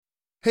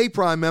Hey,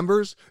 Prime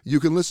members, you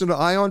can listen to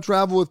Eye on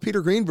Travel with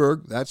Peter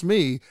Greenberg, that's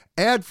me,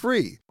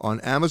 ad-free on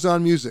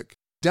Amazon Music.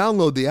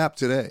 Download the app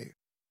today.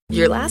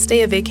 Your last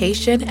day of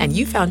vacation and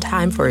you found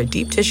time for a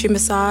deep tissue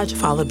massage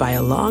followed by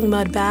a long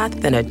mud bath,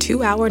 then a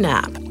 2-hour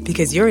nap.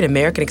 Because you're an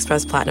American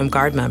Express Platinum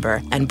Card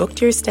member and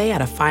booked your stay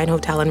at a fine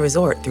hotel and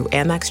resort through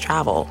Amex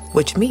Travel,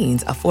 which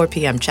means a 4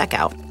 p.m.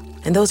 checkout.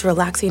 And those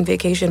relaxing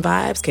vacation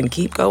vibes can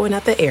keep going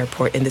at the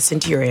airport in the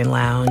Centurion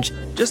Lounge.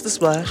 Just a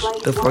splash.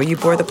 Before you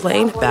board the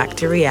plane, back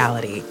to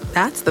reality.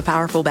 That's the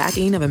powerful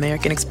backing of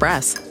American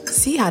Express.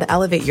 See how to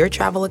elevate your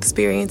travel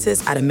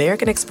experiences at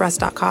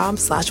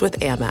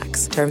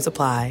americanexpress.com/withAmex. Terms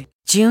apply.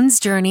 June's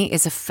Journey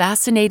is a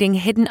fascinating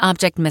hidden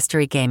object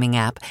mystery gaming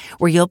app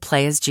where you'll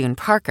play as June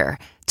Parker,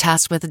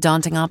 tasked with a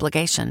daunting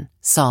obligation: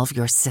 solve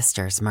your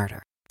sister's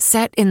murder.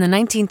 Set in the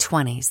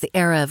 1920s, the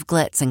era of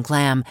glitz and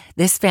glam,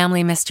 this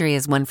family mystery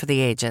is one for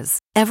the ages.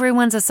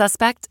 Everyone's a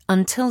suspect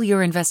until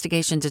your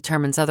investigation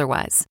determines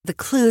otherwise. The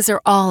clues are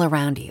all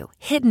around you,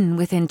 hidden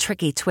within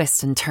tricky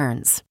twists and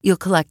turns. You'll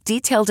collect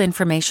detailed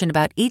information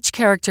about each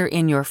character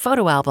in your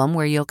photo album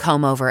where you'll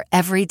comb over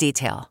every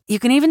detail. You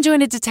can even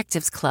join a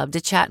detectives club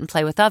to chat and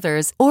play with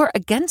others or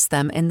against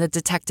them in the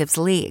Detectives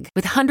League.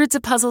 With hundreds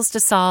of puzzles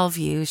to solve,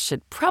 you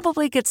should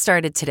probably get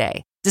started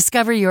today.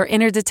 Discover your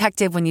inner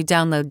detective when you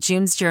download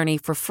June's Journey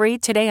for free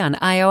today on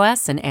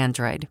iOS and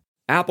Android.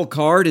 Apple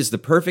Card is the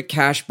perfect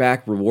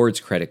cashback rewards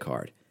credit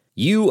card.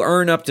 You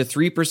earn up to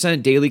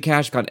 3% daily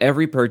cash on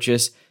every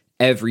purchase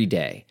every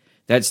day.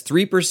 That's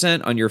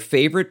 3% on your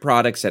favorite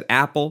products at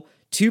Apple,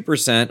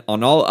 2%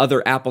 on all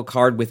other Apple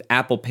Card with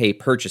Apple Pay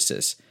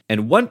purchases,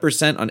 and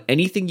 1% on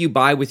anything you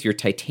buy with your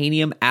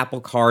titanium Apple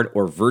Card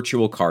or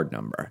virtual card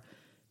number.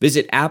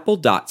 Visit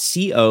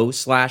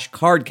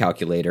apple.co/card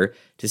calculator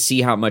to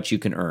see how much you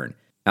can earn.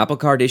 Apple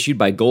Card issued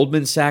by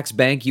Goldman Sachs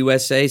Bank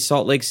USA,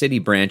 Salt Lake City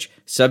branch,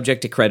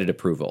 subject to credit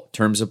approval.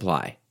 Terms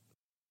apply.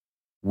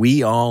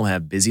 We all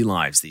have busy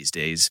lives these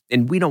days,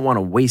 and we don't want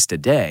to waste a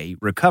day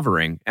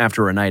recovering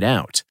after a night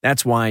out.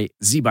 That's why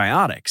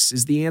ZBiotics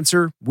is the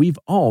answer we've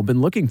all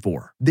been looking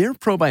for. Their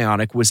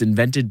probiotic was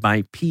invented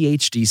by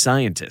PhD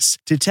scientists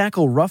to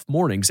tackle rough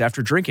mornings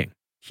after drinking.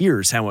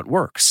 Here's how it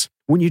works.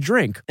 When you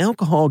drink,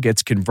 alcohol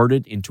gets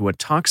converted into a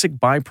toxic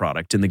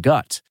byproduct in the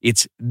gut.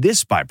 It's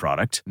this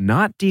byproduct,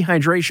 not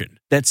dehydration,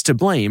 that's to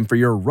blame for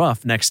your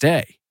rough next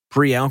day.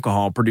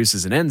 Pre-alcohol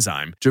produces an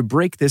enzyme to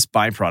break this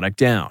byproduct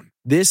down.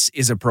 This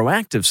is a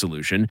proactive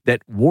solution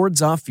that wards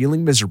off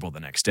feeling miserable the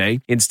next day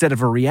instead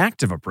of a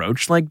reactive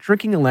approach like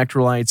drinking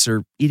electrolytes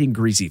or eating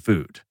greasy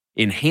food.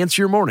 Enhance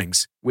your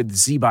mornings with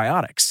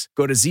ZBiotics.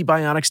 Go to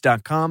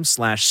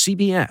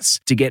zbiotics.com/CBS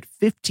to get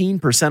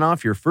 15%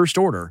 off your first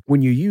order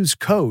when you use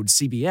code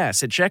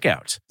CBS at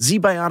checkout.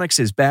 ZBiotics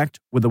is backed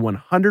with a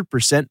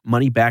 100%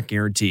 money-back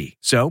guarantee.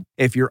 So,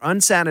 if you're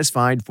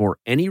unsatisfied for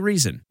any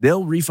reason,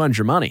 they'll refund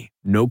your money.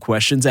 No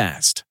questions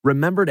asked.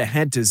 Remember to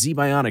head to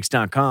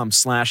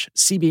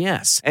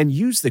zbiotics.com/CBS and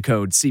use the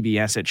code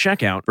CBS at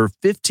checkout for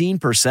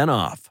 15%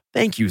 off.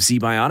 Thank you,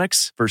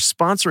 ZBiotics, for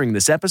sponsoring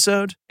this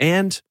episode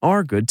and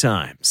our good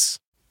times.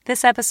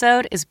 This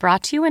episode is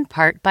brought to you in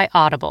part by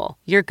Audible,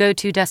 your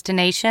go-to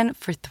destination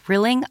for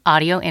thrilling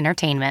audio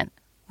entertainment.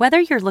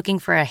 Whether you're looking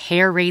for a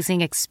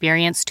hair-raising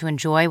experience to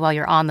enjoy while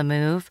you're on the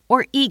move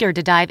or eager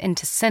to dive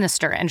into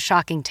sinister and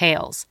shocking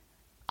tales,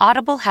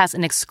 Audible has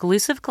an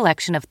exclusive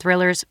collection of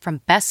thrillers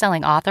from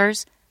best-selling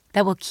authors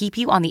that will keep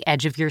you on the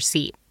edge of your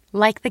seat,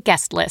 like The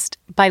Guest List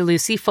by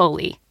Lucy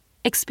Foley.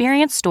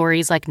 Experience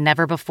stories like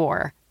never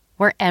before,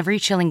 where every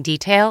chilling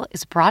detail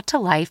is brought to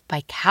life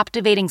by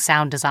captivating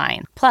sound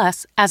design.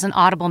 Plus, as an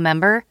Audible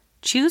member,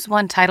 choose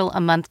one title a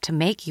month to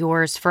make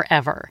yours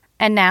forever.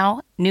 And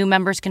now, new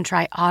members can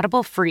try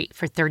Audible free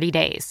for 30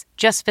 days.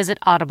 Just visit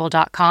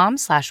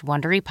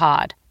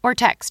audible.com/WonderyPod or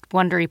text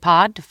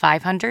WonderyPod to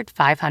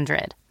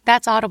 500-500.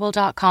 That's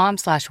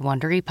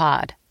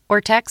audible.com/WonderyPod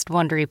or text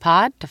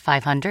WonderyPod to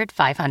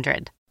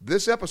 500-500.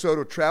 This episode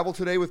of Travel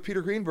Today with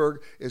Peter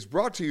Greenberg is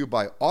brought to you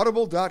by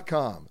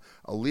Audible.com,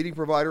 a leading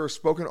provider of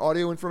spoken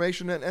audio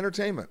information and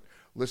entertainment.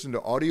 Listen to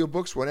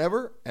audiobooks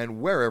whenever and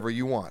wherever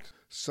you want.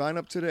 Sign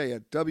up today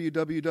at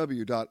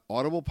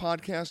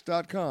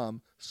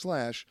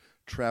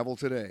www.audiblepodcast.com/travel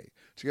today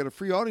to get a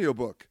free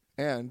audiobook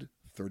and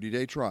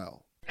 30-day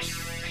trial.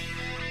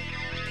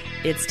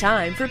 It's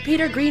time for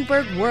Peter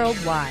Greenberg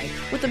Worldwide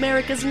with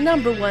America's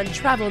 #1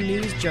 travel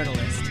news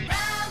journalist.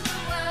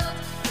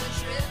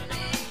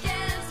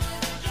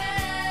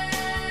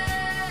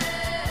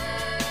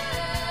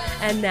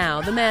 And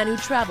now, the man who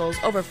travels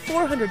over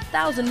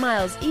 400,000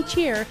 miles each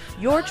year,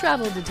 your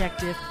travel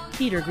detective,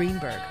 Peter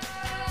Greenberg.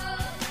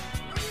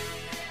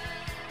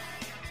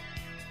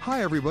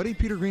 Hi, everybody.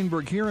 Peter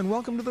Greenberg here, and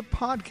welcome to the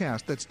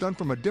podcast that's done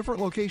from a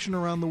different location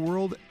around the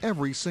world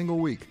every single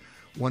week.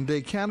 One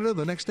day Canada,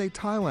 the next day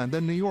Thailand,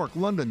 then New York,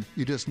 London.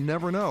 You just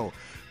never know.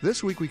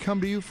 This week we come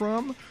to you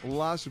from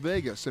Las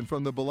Vegas and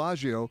from the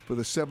Bellagio for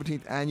the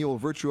 17th annual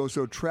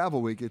Virtuoso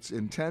Travel Week. It's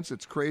intense,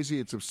 it's crazy,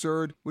 it's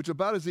absurd, which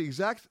about is the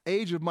exact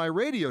age of my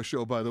radio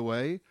show, by the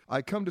way.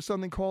 I come to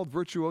something called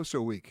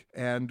Virtuoso Week.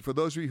 And for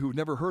those of you who've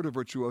never heard of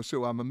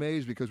Virtuoso, I'm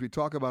amazed because we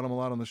talk about them a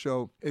lot on the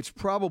show. It's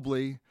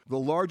probably the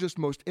largest,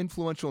 most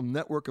influential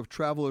network of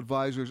travel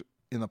advisors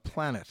in the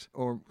planet,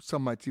 or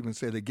some might even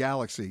say the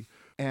galaxy.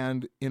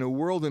 And in a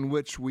world in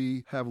which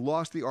we have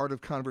lost the art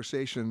of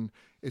conversation,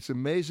 it's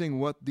amazing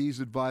what these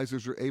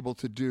advisors are able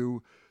to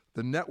do.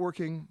 The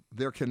networking,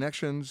 their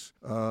connections,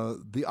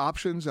 the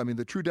options. I mean,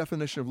 the true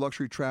definition of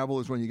luxury travel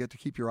is when you get to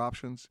keep your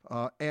options.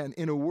 And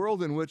in a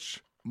world in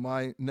which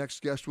my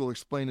next guest will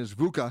explain is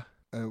VUCA,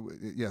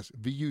 yes,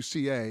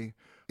 VUCA,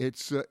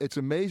 it's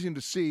amazing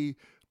to see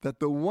that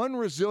the one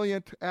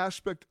resilient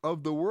aspect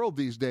of the world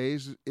these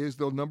days is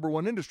the number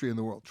one industry in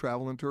the world,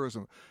 travel and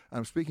tourism.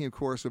 I'm speaking, of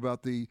course,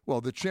 about the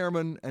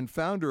chairman and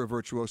founder of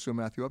Virtuoso,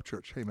 Matthew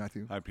Upchurch. Hey,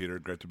 Matthew. Hi, Peter.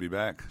 Great to be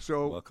back.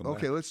 So, welcome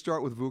okay, back. Let's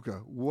start with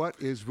VUCA. What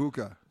is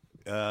VUCA?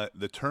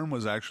 The term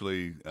was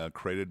actually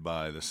created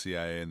by the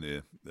CIA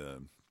and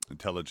the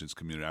intelligence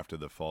community after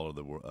the fall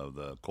of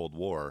the Cold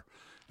War,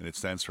 and it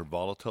stands for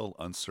volatile,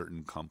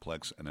 uncertain,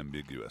 complex, and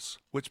ambiguous,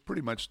 which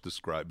pretty much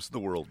describes the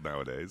world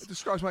nowadays. It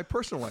describes my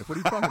personal life. What are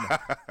you talking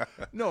about?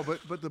 No,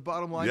 but the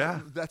bottom line,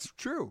 that's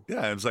true.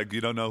 Yeah, it's like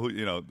you don't know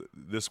who,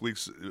 this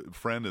week's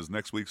friend is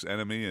next week's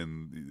enemy,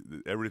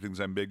 and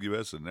everything's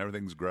ambiguous and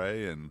everything's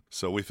gray, and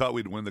so we thought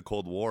we'd win the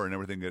Cold War and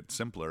everything get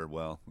simpler.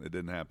 Well, it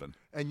didn't happen.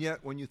 And yet,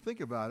 when you think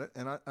about it,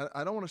 and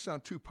I don't want to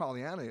sound too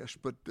Pollyanna-ish,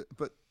 but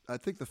I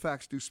think the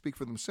facts do speak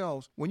for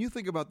themselves. When you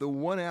think about the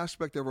one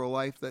aspect of our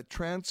life that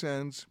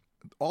transcends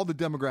all the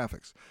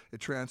demographics, it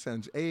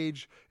transcends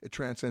age, it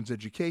transcends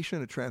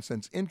education, it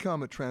transcends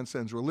income, it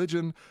transcends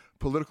religion,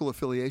 political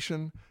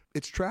affiliation,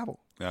 it's travel.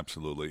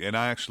 Absolutely. And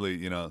I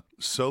actually,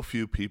 so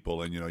few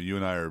people, and, you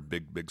and I are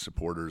big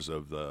supporters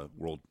of the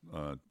World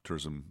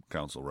Tourism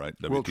Council, right?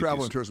 World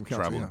Travel and Tourism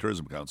Council. Travel and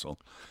Tourism Council.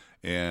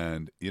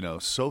 And,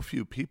 so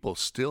few people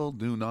still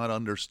do not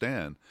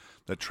understand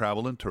that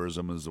travel and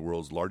tourism is the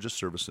world's largest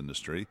service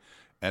industry,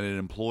 and it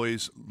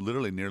employs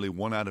literally nearly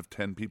 1 out of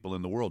 10 people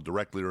in the world,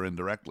 directly or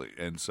indirectly.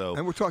 And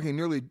we're talking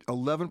nearly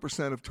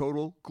 11% of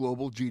total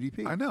global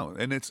GDP. I know.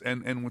 And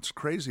and what's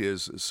crazy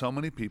is so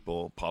many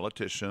people,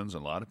 politicians,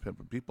 and a lot of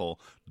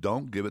people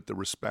don't give it the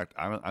respect.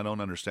 I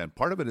don't understand.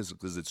 Part of it is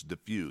because it's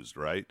diffused,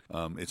 right?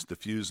 It's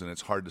diffused and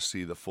it's hard to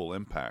see the full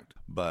impact.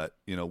 But,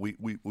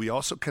 we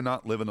also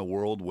cannot live in a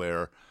world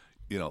where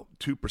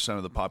 2%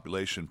 of the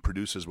population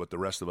produces what the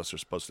rest of us are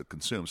supposed to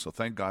consume. So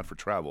thank God for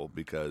travel,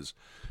 because,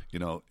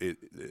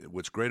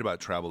 what's great about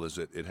travel is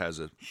it has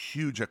a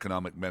huge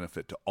economic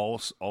benefit to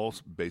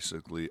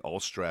basically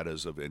all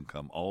stratas of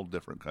income, all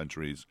different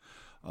countries,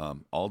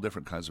 all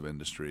different kinds of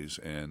industries,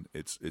 and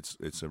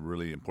it's a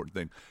really important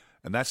thing.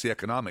 And that's the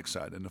economic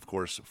side. And of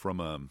course,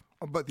 from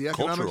but the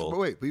economics. But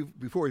wait,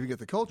 before we even get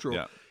the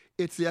cultural,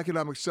 it's the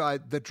economic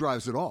side that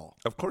drives it all.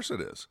 Of course it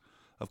is.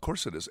 Of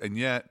course it is. And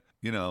yet,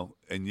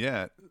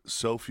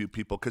 so few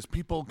people, because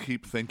people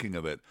keep thinking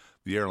of it,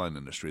 the airline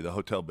industry, the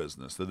hotel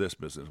business, this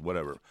business,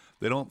 whatever.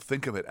 They don't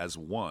think of it as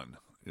one.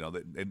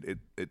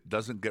 It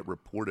doesn't get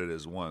reported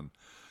as one.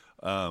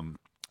 And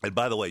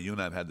by the way, you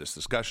and I have had this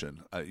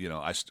discussion.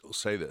 I still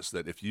say this,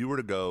 that if you were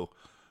to go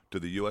to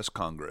the U.S.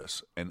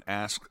 Congress and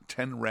ask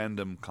 10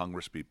 random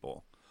Congress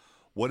people,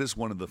 what is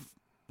one of the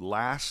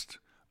last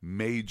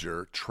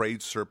major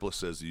trade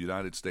surpluses the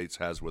United States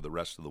has with the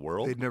rest of the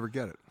world? They'd never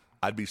get it.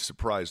 I'd be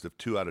surprised if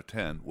 2 out of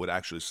 10 would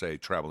actually say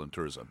travel and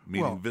tourism,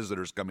 meaning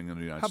visitors coming into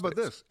the United States. How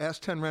about this?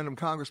 Ask 10 random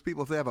Congress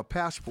people if they have a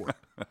passport.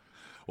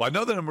 Well, I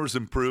know the numbers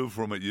improved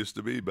from what it used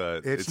to be,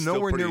 but it's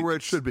nowhere near where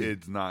it should be.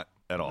 It's not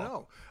at all.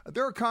 No.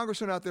 There are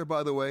congressmen out there,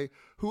 by the way,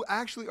 who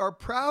actually are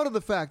proud of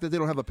the fact that they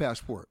don't have a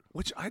passport.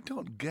 Which I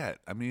don't get.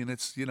 I mean,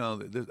 it's,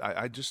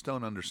 I just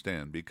don't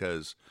understand,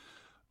 because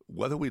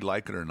whether we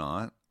like it or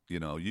not,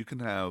 you can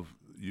have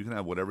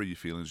whatever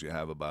feelings you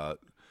have about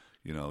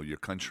your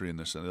country and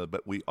this and that,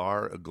 but we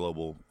are a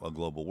global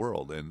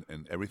world,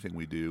 and everything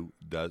we do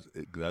does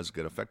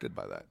get affected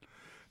by that.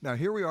 Now,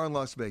 here we are in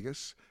Las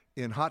Vegas,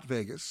 in hot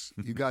Vegas.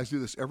 You guys do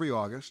this every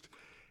August.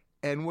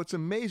 And what's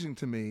amazing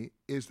to me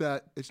is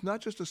that it's not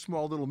just a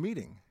small little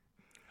meeting.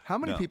 How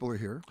many people are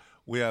here?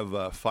 We have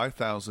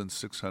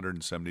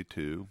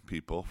 5,672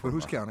 people from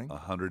who's counting?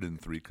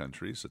 103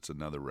 countries. It's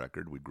another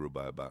record. We grew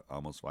by about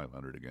almost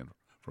 500 again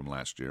from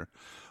last year.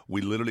 We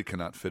literally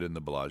cannot fit in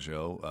the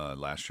Bellagio.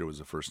 Last year was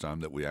the first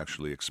time that we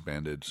actually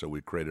expanded, so we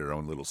created our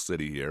own little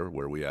city here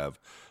where we have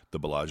the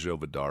Bellagio,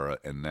 Vdara,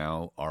 and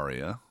now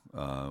Aria.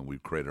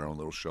 We've created our own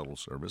little shuttle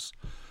service.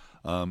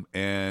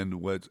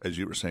 And what, as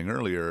you were saying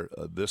earlier,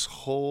 this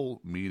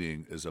whole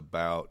meeting is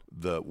about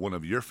one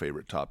of your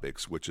favorite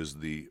topics, which is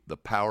the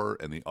power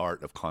and the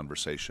art of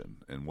conversation,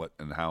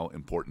 and how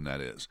important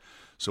that is.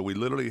 So we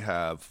literally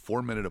have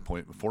 4-minute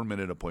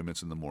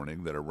appointments in the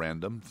morning that are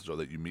random, so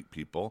that you meet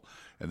people,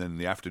 and then in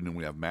the afternoon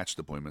we have matched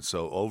appointments.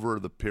 So over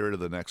the period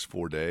of the next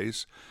 4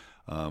 days,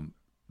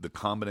 the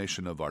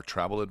combination of our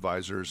travel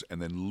advisors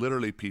and then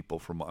literally people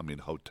from,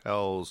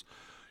 hotels,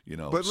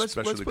 but let's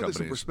put companies. this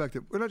in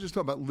perspective. We're not just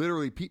talking about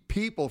literally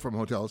people from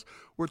hotels.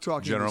 We're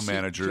talking general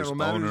managers,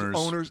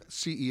 owners,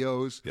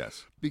 CEOs.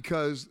 Yes.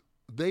 Because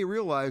they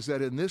realize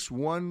that in this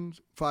 1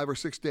 5 or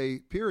 6 day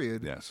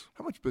period, yes.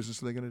 How much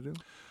business are they going to do?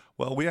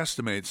 Well, we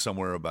estimate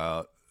somewhere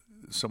between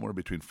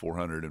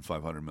 $400 and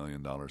 $500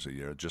 million a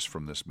year just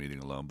from this meeting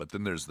alone. But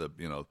then there's the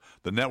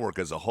network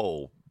as a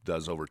whole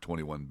does over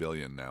 $21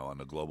 billion now on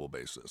a global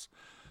basis.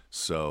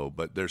 So,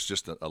 but there's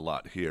just a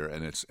lot here,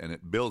 and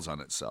it builds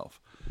on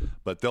itself.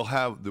 But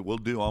we'll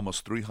do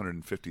almost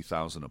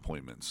 350,000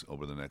 appointments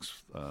over the next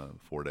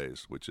 4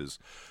 days, which is,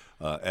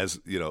 my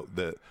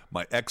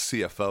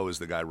ex-CFO is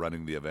the guy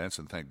running the events,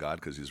 and thank God,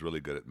 because he's really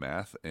good at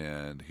math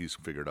and he's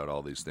figured out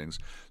all these things.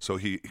 So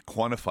he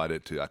quantified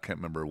it to, I can't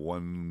remember,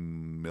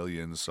 1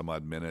 million some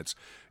odd minutes.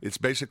 It's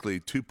basically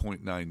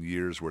 2.9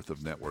 years worth of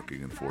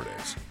networking in 4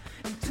 days.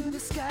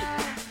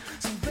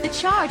 The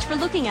charge for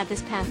looking at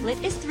this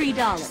pamphlet is $3.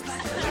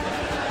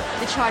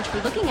 The charge for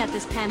looking at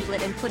this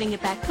pamphlet and putting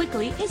it back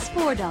quickly is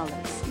 $4.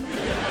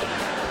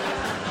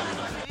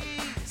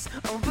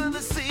 Over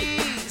the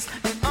seas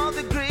and all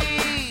the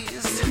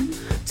degrees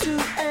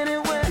to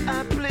anywhere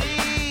I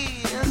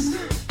please.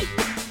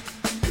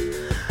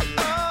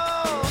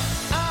 Oh,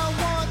 I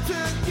want to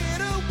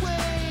get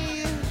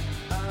away.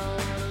 I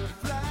want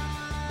to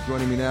fly.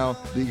 Joining me now,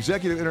 the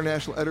Executive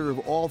International Editor of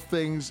all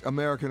things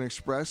American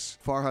Express,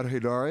 Farhad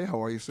Haidari.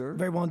 How are you, sir?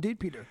 Very well indeed,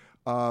 Peter.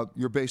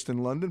 You're based in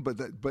London,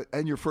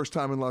 and your first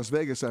time in Las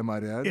Vegas, I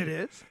might add. It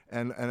is.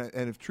 And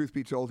if truth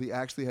be told, he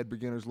actually had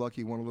beginner's luck.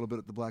 He won a little bit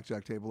at the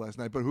blackjack table last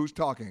night. But who's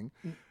talking?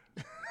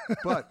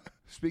 But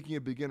speaking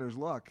of beginner's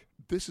luck,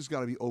 this has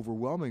got to be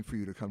overwhelming for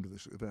you to come to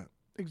this event.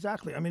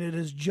 Exactly. I mean, it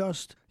is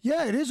just,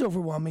 it is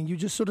overwhelming. You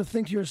just sort of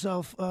think to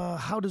yourself,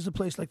 how does a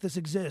place like this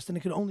exist? And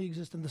it can only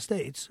exist in the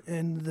States,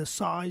 in the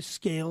size,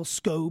 scale,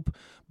 scope,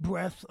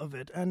 breadth of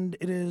it. And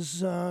it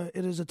is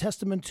a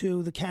testament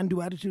to the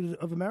can-do attitude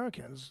of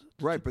Americans.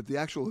 Right, but the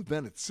actual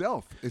event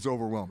itself is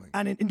overwhelming.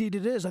 And indeed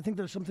it is. I think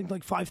there's something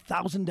like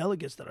 5,000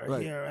 delegates that are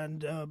here,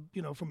 and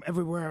from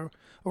everywhere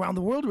around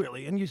the world,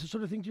 really. And you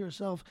sort of think to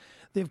yourself,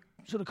 they've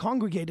sort of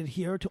congregated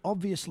here to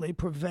obviously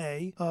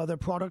purvey their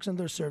products and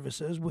their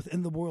services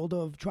within the world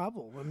of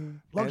travel and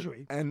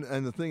luxury. And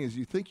the thing is,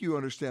 you think you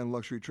understand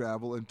luxury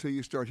travel until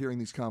you start hearing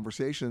these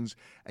conversations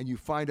and you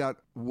find out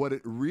what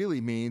it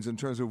really means in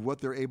terms of what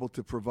they're able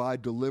to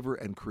provide, deliver,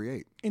 and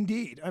create.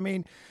 Indeed. I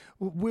mean,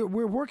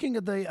 we're working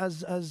at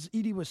as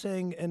Edie was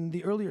saying in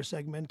the earlier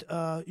segment,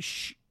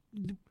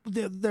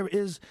 there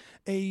is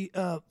a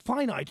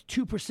finite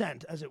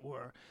 2%, as it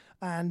were.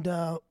 And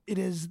it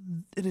is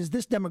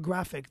this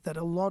demographic that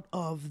a lot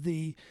of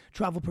the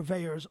travel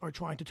purveyors are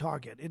trying to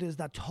target. It is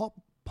that top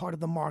part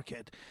of the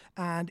market,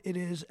 and it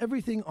is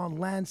everything on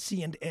land,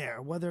 sea, and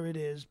air, whether it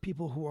is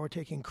people who are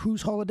taking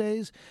cruise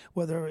holidays,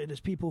 whether it is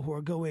people who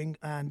are going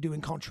and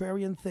doing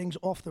contrarian things,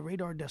 off the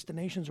radar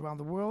destinations around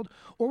the world,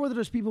 or whether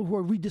there's people who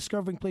are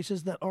rediscovering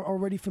places that are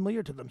already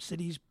familiar to them,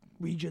 cities,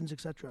 regions,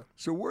 etc.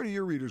 So where do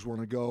your readers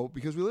want to go?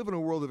 Because we live in a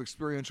world of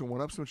experiential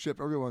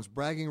one-upsmanship. Everyone's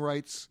bragging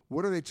rights.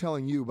 What are they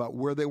telling you about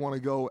where they want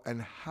to go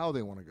and how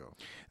they want to go?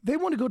 They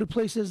want to go to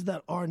places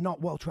that are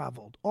not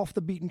well-traveled, off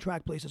the beaten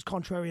track places,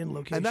 contrarian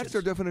locations. And that's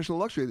their definition of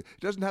luxury. It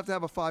doesn't have to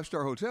have a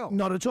 5-star hotel.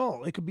 Not at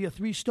all. It could be a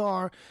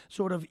 3-star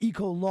sort of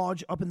eco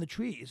lodge up in the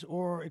trees,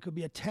 or it could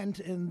be a tent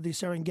in the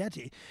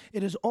Serengeti.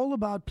 It is all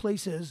about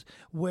places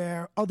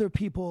where other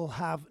people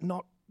have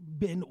not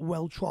been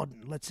well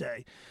trodden, let's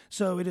say.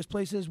 So it is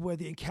places where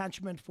the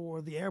encatchment for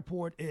the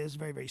airport is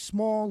very, very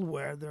small,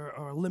 where there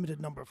are a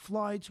limited number of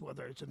flights,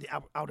 whether it's in the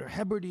Outer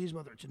Hebrides,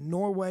 whether it's in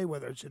Norway,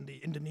 whether it's in the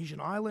Indonesian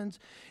islands.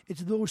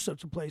 It's those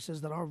sorts of places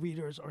that our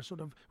readers are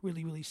sort of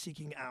really, really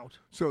seeking out.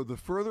 So the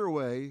further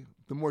away,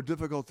 the more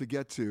difficult to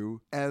get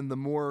to, and the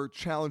more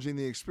challenging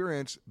the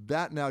experience,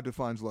 that now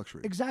defines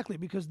luxury. Exactly,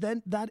 because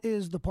then that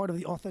is the part of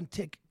the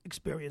authentic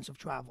experience of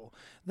travel.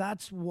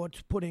 That's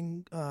what's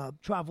putting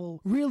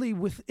travel really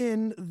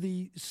within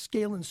the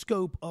scale and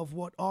scope of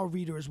what our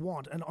readers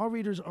want. And our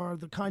readers are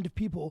the kind of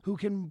people who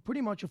can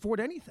pretty much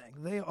afford anything.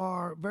 They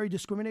are very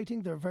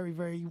discriminating. They're very,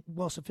 very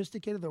well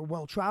sophisticated. They're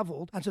well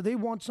traveled. And so they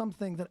want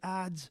something that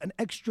adds an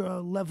extra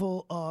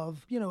level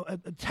of,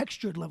 a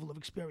textured level of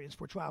experience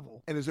for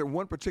travel. And is there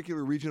one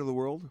particular region of the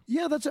world?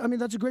 Yeah, that's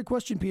a great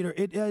question, Peter.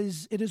 It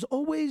is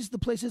always the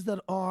places that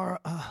are,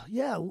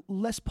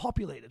 less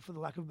populated, for the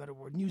lack of a better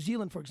word. New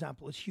Zealand, for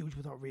example, is huge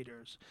with our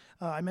readers.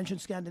 I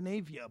mentioned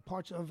Scandinavia,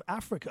 parts of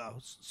Africa,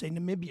 say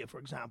Namibia, for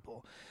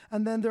example.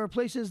 And then there are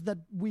places that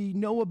we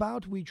know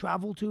about, we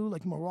travel to,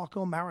 like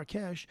Morocco,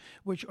 Marrakesh,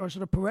 which are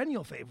sort of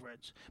perennial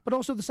favorites, but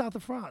also the south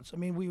of France. I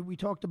mean, we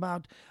talked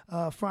about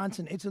France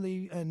and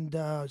Italy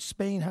and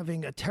Spain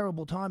having a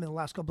terrible time in the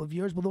last couple of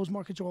years, but those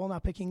markets are all now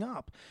picking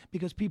up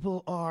because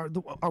our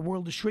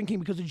world is shrinking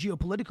because of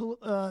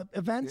geopolitical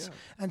events.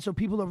 Yeah. And so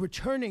people are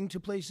returning to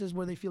places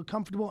where they feel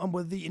comfortable and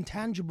where the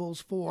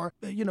intangibles for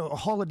a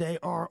holiday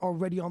are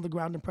already on the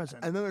ground and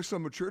present. And then there's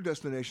some mature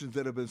destinations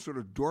that have been sort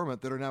of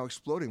dormant that are now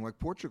exploding, like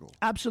Portugal.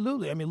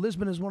 Absolutely. I mean,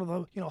 Lisbon is one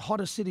of the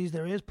hottest cities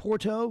there is.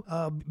 Porto,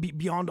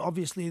 beyond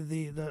obviously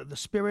the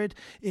spirit,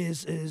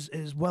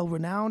 is well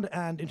renowned,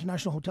 and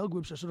international hotel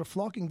groups are sort of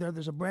flocking there.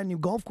 There's a brand new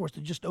golf course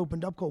that just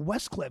opened up called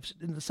West Cliffs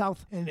in the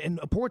south in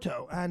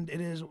Porto, and it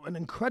is an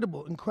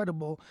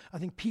incredible, I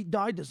think, Pete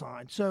Dye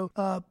design. So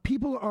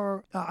people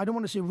are, I don't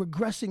want to say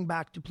regressing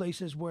back to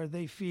places where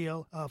they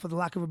feel, for the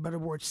lack of a better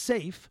word,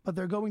 safe, but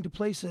they're going to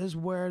places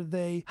where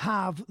they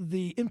have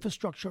the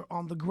infrastructure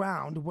on the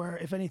ground where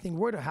if anything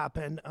were to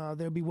happen,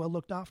 they'll be well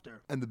looked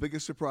after. And the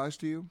biggest surprise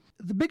to you?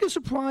 The biggest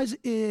surprise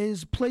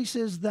is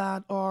places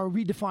that are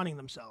redefining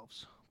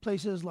themselves.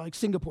 Places like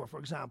Singapore, for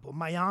example,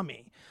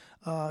 Miami,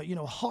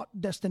 hot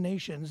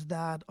destinations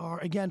that are,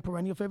 again,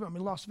 perennial favorite. I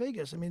mean, Las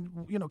Vegas,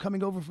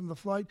 coming over from the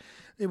flight,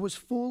 it was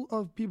full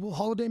of people,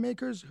 holiday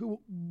makers, who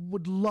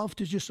would love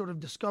to just sort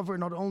of discover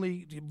not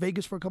only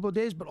Vegas for a couple of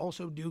days, but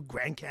also do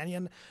Grand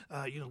Canyon,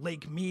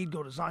 Lake Mead,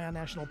 go to Zion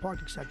National Park,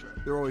 etc.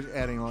 They're always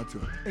adding on to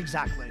it.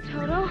 Exactly.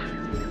 Toto,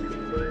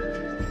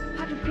 I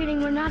have a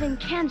feeling we're not in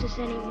Kansas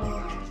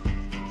anymore.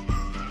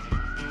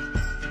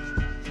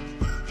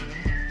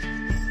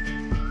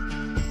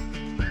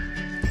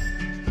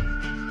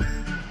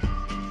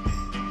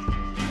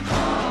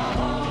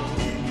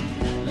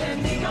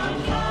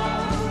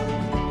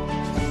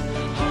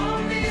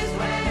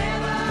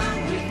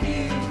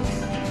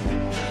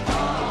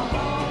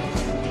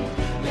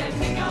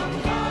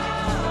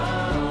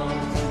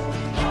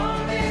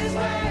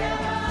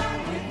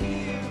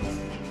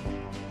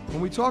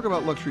 When we talk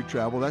about luxury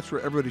travel, that's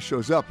where everybody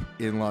shows up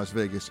in Las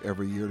Vegas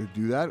every year to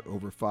do that.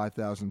 Over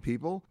 5,000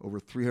 people, over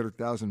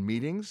 300,000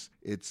 meetings.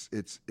 It's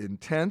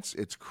intense.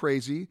 It's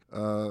crazy.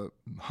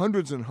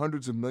 Hundreds and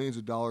hundreds of millions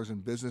of dollars in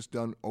business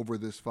done over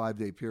this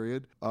 5-day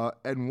period.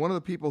 And one of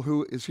the people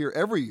who is here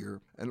every year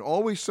and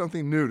always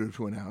something new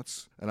to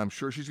announce, and I'm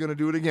sure she's going to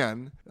do it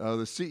again,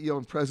 the CEO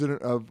and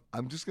president of,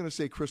 I'm just going to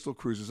say Crystal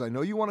Cruises. I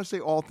know you want to say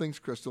all things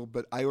Crystal,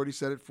 but I already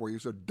said it for you,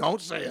 so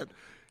don't say it.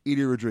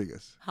 Edie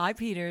Rodriguez. Hi,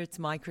 Peter. It's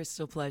my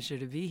crystal pleasure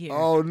to be here.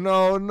 Oh,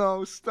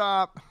 no,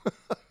 stop.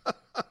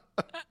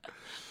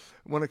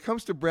 When it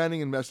comes to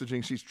branding and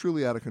messaging, she's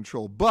truly out of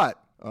control. But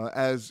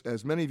as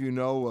many of you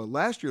know,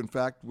 last year, in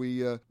fact, we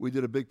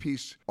did a big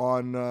piece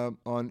on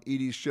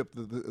Edie's ship,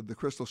 the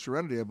Crystal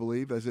Serenity, I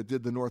believe, as it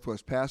did the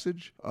Northwest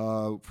Passage.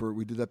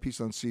 We did that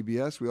piece on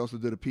CBS. We also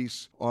did a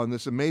piece on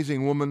this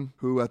amazing woman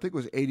who I think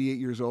was 88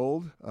 years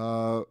old,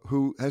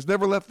 who has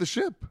never left the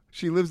ship.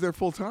 She lives there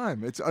full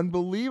time. It's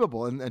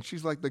unbelievable, and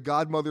she's like the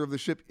godmother of the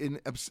ship. In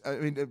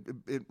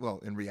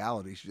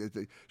reality,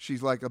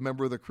 she's like a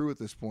member of the crew at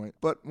this point.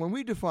 But when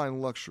we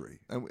define luxury,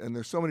 and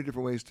there's so many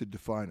different ways to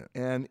define it,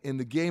 and in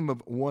the game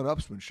of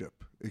one-upsmanship,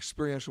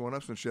 experiential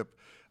one-upsmanship,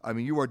 I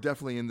mean, you are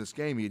definitely in this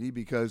game, Edie,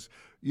 because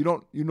you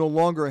no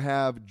longer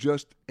have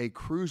just a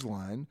cruise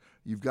line.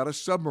 You've got a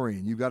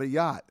submarine, you've got a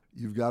yacht,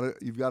 you've got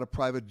a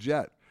private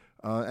jet,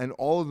 and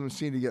all of them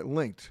seem to get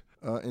linked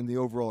in the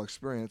overall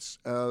experience.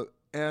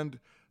 And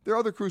there are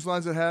other cruise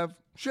lines that have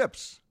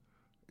ships.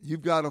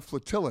 You've got a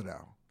flotilla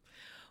now.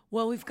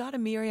 Well, we've got a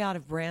myriad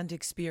of brand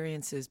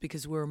experiences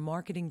because we're a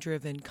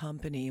marketing-driven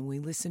company, and we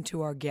listen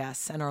to our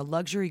guests and our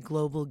luxury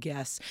global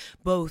guests,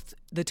 both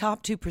the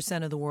top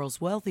 2% of the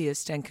world's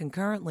wealthiest and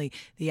concurrently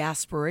the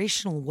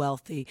aspirational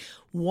wealthy,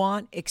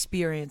 want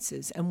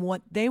experiences. And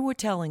what they were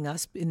telling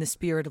us in the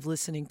spirit of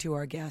listening to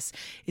our guests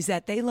is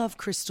that they love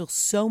Crystal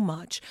so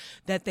much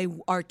that they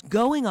are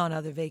going on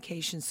other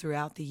vacations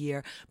throughout the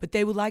year, but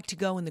they would like to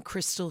go in the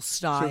Crystal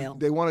style. So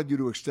they wanted you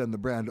to extend the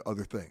brand to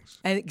other things.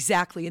 And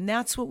exactly, and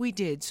that's what we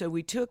did. So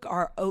we took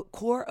our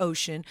core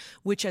Ocean,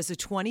 which as a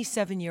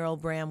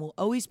 27-year-old brand will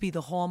always be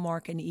the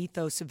hallmark and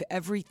ethos of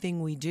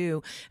everything we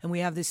do, and we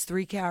have this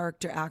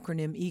 3-character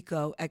acronym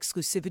ECO,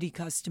 exclusivity,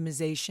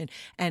 customization,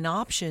 and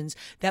options,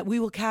 that we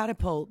will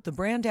catapult the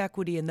brand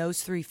equity in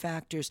those 3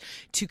 factors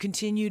to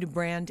continue to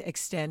brand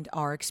extend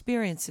our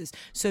experiences.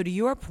 So to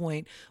your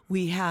point,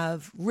 we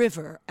have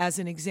River as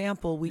an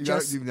example.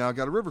 You've now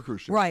got a River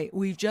cruise ship. Right.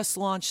 We've just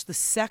launched the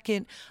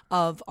second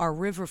of our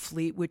River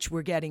fleet, which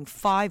we're getting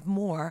 5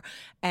 more.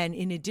 And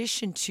in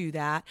addition to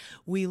that,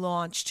 we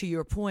launched, to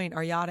your point,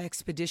 our Yacht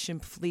Expedition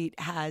fleet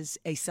has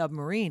a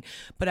submarine.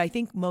 But I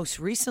think most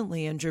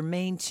recently, and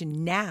germane to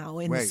now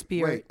in the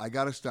spirit. Wait, I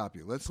got to stop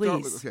you. Let's Please.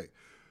 start with, okay.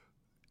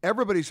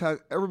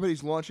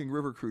 Everybody's launching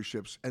River cruise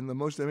ships, and the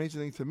most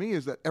amazing thing to me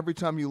is that every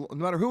time no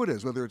matter who it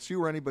is, whether it's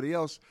you or anybody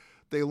else,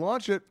 they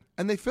launch it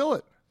and they fill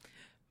it.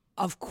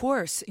 Of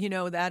course,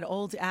 that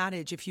old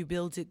adage, if you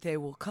build it, they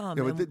will come.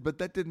 Yeah, but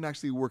that didn't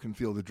actually work in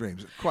Field of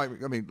Dreams.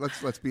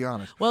 Let's be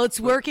honest. Well,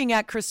 it's working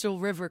at Crystal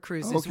River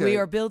Cruises. Okay. We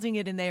are building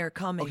it and they are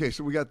coming. Okay,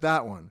 so we got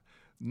that one.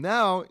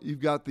 Now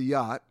you've got the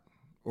yacht,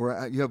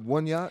 Or you have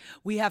one yacht?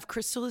 We have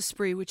Crystal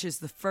Esprit, which is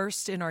the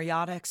first in our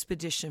yacht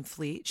expedition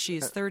fleet. She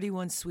is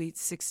 31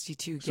 suites,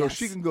 62 guests. So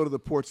she can go to the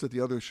ports that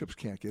the other ships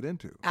can't get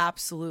into.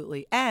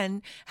 Absolutely.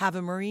 And have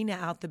a marina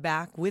out the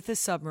back with a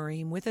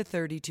submarine, with a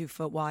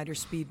 32-foot wider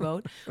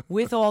speedboat,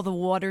 with all the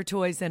water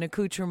toys and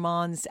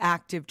accoutrements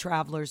active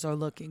travelers are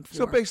looking for.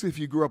 So basically, if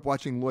you grew up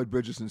watching Lloyd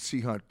Bridges and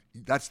Sea Hunt,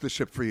 that's the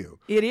ship for you.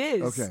 It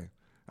is. Okay.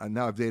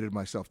 Now I've dated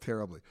myself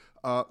terribly.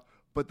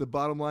 But the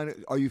bottom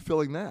line, are you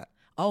filling that?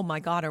 Oh, my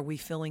God, are we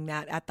filling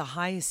that at the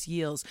highest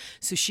yields?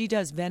 So she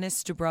does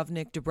Venice,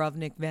 Dubrovnik,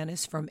 Dubrovnik,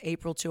 Venice from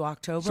April to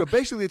October. So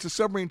basically, it's a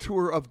submarine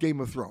tour of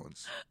Game of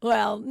Thrones.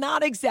 Well,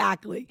 not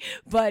exactly,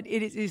 but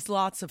it is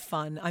lots of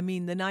fun. I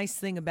mean, the nice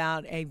thing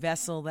about a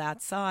vessel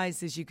that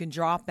size is you can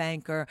drop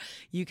anchor,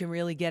 you can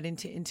really get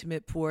into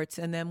intimate ports,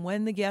 and then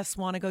when the guests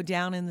want to go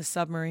down in the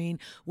submarine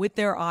with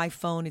their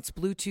iPhone, it's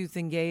Bluetooth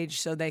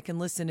engaged so they can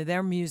listen to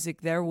their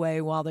music their way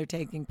while they're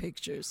taking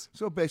pictures.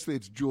 So basically,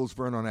 it's Jules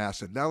Verne on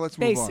acid. Now let's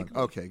move on.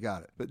 Okay,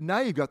 got it. But now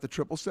you've got the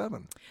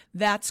 777.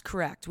 That's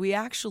correct. We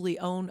actually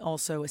own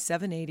also a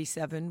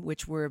 787,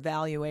 which we're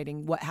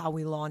evaluating how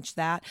we launch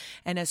that.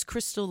 And as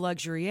Crystal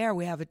Luxury Air,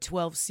 we have a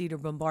 12-seater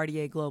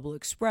Bombardier Global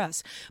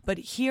Express. But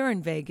here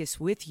in Vegas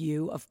with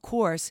you, of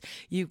course,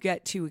 you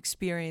get to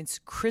experience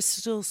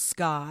Crystal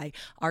Sky,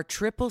 our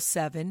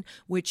 777,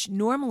 which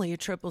normally a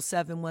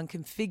 777, when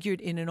configured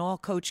in an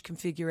all-coach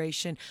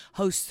configuration,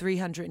 hosts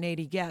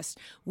 380 guests.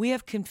 We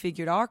have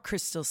configured our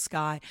Crystal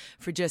Sky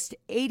for just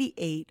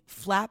 88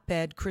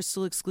 flatbed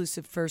Crystal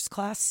exclusive first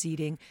class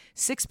seating,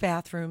 6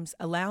 bathrooms,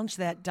 a lounge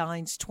that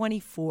dines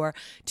 24,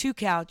 2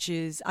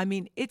 couches. I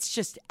mean, it's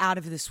just out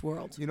of this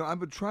world. You know, I've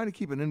been trying to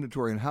keep an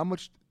inventory on how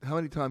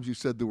many times you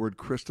said the word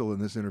crystal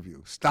in this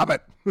interview. Stop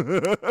it.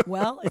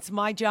 Well, it's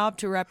my job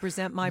to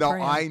represent my brand.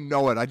 No, I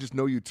know it. I just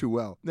know you too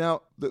well.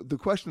 Now, the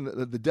question,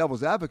 the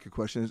devil's advocate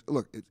question is,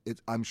 look,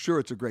 I'm sure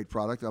it's a great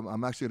product.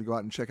 I'm actually going to go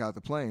out and check out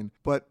the plane.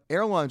 But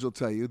airlines will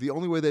tell you the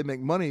only way they make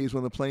money is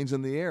when the plane's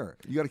in the air.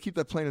 You got to keep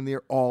that plane in the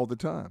air all the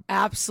time.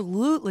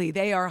 Absolutely.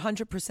 They are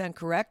 100%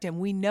 correct, and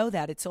we know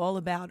that. It's all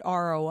about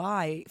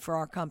ROI for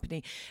our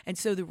company. And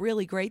so the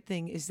really great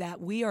thing is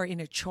that we are in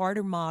a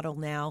charter model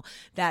now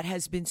that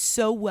has been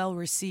so well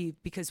received,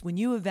 because when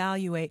you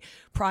evaluate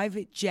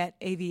private jet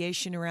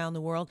aviation around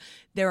the world,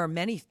 there are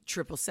many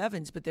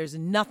 777s, but there's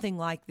nothing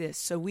like this.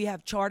 So we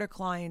have charter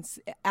clients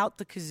out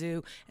the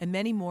kazoo and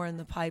many more in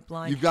the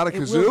pipeline. You've got a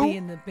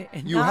kazoo?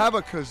 You have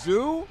a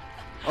kazoo?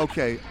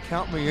 Okay,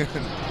 count me in.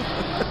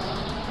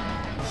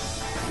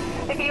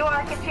 If you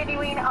are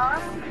continuing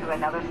on to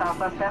another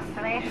Southwest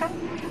destination,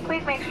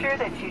 please make sure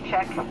that you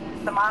check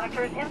the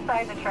monitors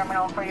inside the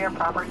terminal for your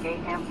proper gate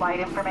and flight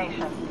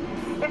information.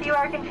 If you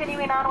are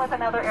continuing on with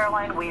another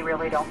airline, we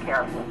really don't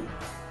care.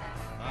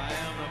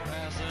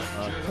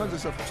 Tons of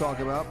stuff to talk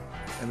about.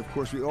 And, of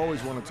course, we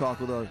always want to talk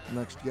with our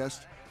next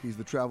guest. He's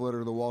the travel editor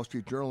of the Wall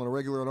Street Journal and a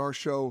regular on our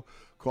show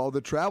called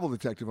The Travel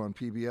Detective on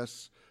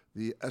PBS,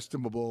 the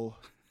estimable...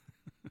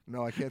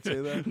 No, I can't say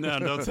that? No,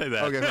 don't say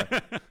that. Okay,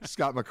 right.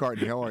 Scott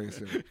McCartney, how are you,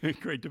 sir?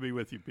 Great to be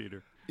with you,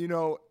 Peter. You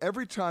know,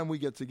 every time we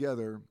get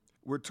together,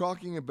 we're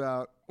talking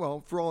about,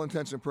 well, for all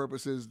intents and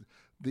purposes,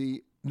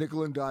 the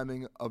nickel and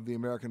diming of the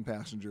American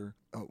passenger.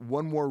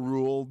 One more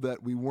rule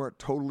that we weren't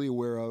totally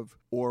aware of,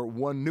 or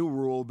one new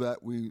rule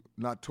that we're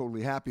not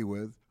totally happy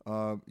with.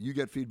 You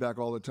get feedback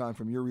all the time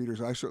from your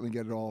readers. I certainly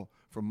get it all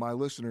from my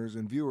listeners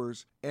and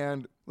viewers.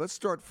 And let's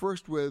start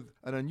first with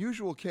an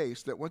unusual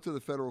case that went to the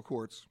federal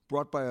courts,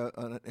 brought by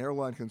an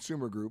airline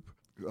consumer group.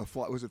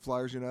 Was it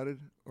Flyers United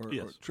or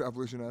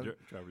Travelers United?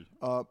 Travelers.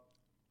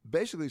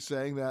 Basically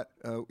saying that,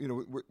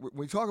 when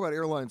we talk about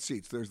airline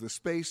seats, there's the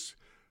space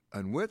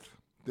and width.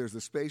 There's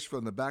the space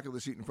from the back of the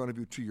seat in front of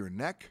you to your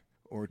neck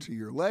or to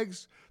your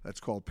legs.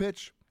 That's called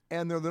pitch.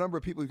 And there are the number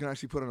of people you can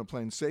actually put on a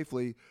plane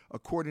safely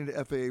according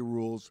to FAA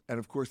rules. And,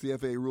 of course, the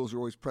FAA rules are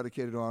always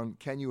predicated on,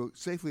 can you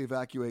safely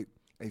evacuate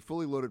a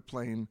fully loaded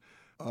plane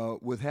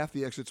with half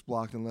the exits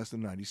blocked in less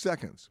than 90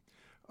 seconds?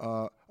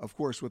 Of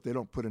course, what they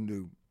don't put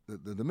into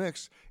the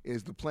mix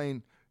is the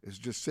plane is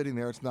just sitting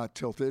there. It's not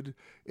tilted.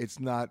 It's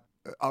not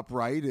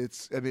upright.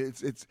 It's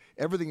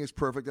everything is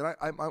perfect. And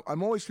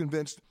I'm always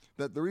convinced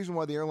that the reason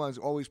why the airlines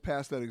always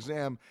pass that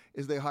exam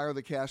is they hire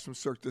the cast from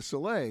Cirque du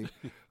Soleil.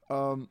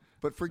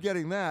 But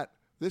forgetting that,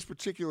 this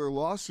particular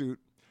lawsuit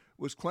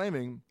was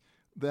claiming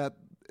that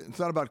it's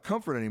not about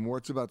comfort anymore.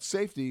 It's about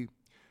safety,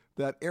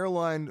 that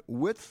airline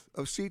width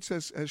of seats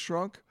has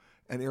shrunk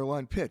and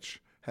airline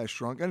pitch has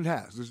shrunk. And it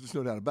has. There's just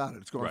no doubt about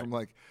it. It's going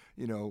from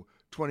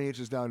 20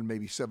 inches down to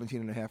maybe 17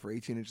 and a half or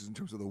 18 inches in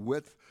terms of the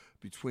width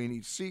between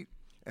each seat.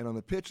 And on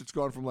the pitch, it's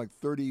gone from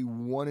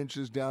 31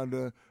 inches down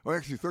to, or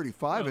actually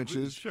 35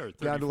 inches. Sure,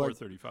 34, down to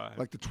 35.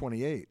 Like to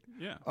 28.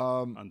 Yeah,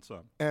 on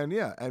some. And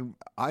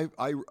I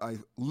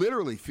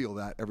literally feel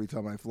that every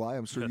time I fly.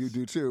 I'm sure you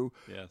do too.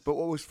 Yes. But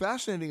what was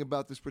fascinating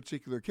about this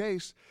particular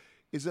case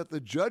is that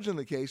the judge in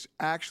the case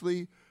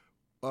actually,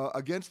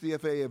 against the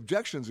FAA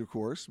objections, of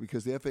course,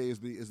 because the FAA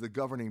is the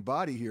governing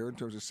body here in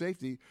terms of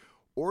safety,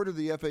 ordered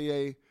the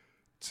FAA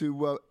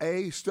to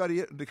A, study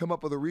it and to come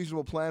up with a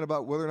reasonable plan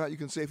about whether or not you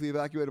can safely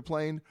evacuate a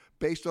plane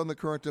based on the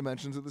current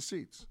dimensions of the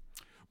seats.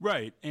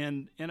 Right,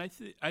 and I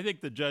think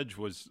the judge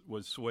was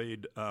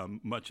swayed,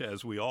 much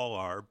as we all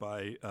are,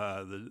 by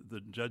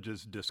the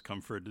judge's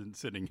discomfort in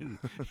sitting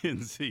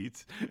in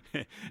seats,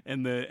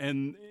 and there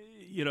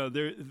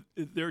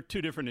are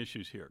two different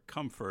issues here: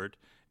 comfort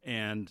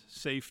and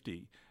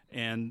safety,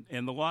 and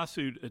the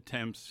lawsuit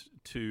attempts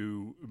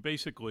to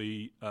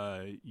basically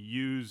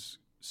use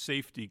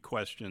safety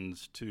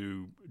questions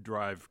to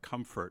drive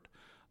comfort.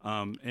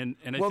 And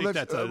I think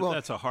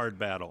that's a hard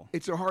battle.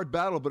 It's a hard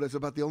battle, but it's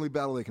about the only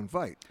battle they can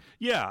fight.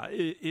 Yeah,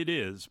 it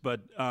is.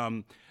 But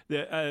what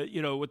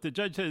the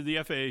judge said,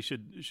 the FAA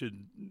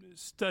should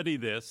study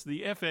this.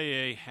 The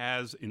FAA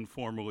has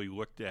informally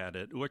looked at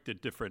it, looked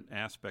at different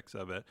aspects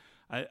of it.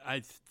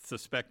 I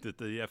suspect that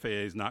the FAA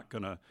is not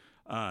going to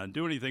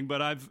do anything.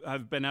 But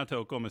I've been out to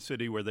Oklahoma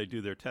City where they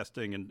do their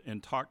testing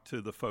and talked to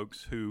the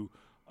folks who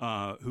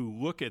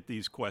look at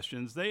these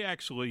questions. They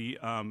actually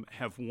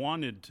have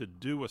wanted to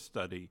do a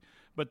study,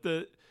 but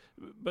the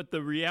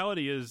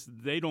reality is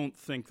they don't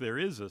think there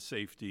is a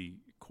safety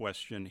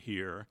question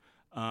here,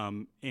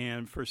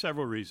 and for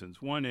several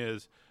reasons. One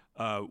is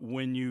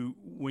when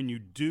you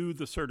do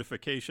the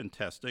certification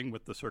testing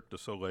with the Cirque du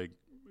Soleil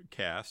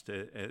cast,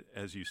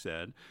 as you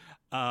said.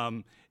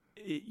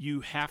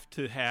 You have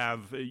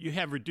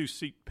reduced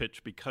seat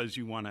pitch because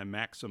you want to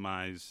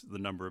maximize the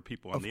number of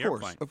people on the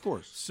airplane. Of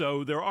course.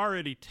 So they're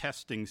already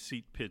testing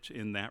seat pitch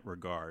in that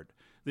regard.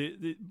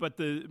 But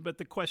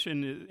the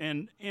question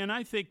is, and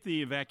I think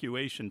the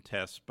evacuation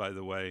test, by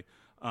the way,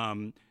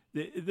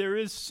 there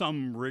is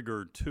some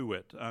rigor to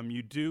it.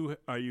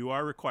 You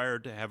are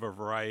required to have a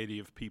variety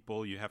of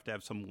people. You have to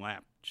have some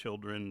lap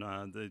children.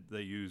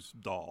 They use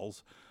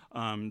dolls.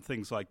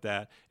 Things like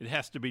that. It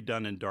has to be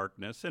done in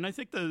darkness. And I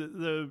think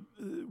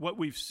what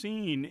we've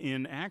seen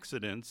in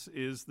accidents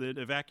is that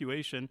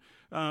evacuation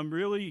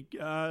really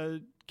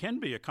can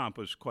be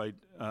accomplished quite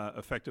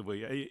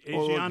effectively.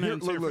 Asiana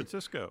in San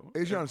Francisco.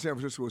 Asiana in San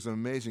Francisco was an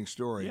amazing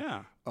story.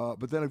 Yeah.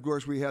 But then, of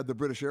course, we had the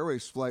British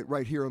Airways flight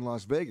right here in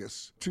Las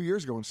Vegas 2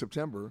 years ago in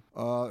September.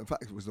 In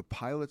fact, it was the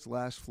pilot's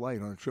last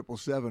flight on a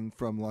 777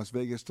 from Las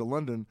Vegas to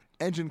London.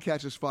 Engine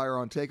catches fire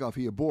on takeoff.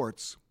 He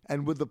aborts.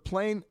 And with the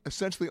plane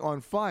essentially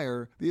on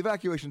fire, the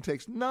evacuation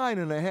takes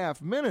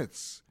 9.5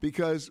 minutes.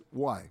 Because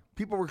why?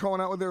 People were going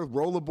out with their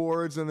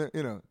rollerboards and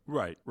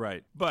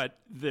Right. But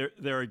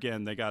there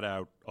again, they got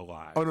out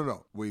alive. Oh,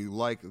 no. We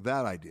like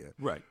that idea.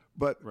 Right.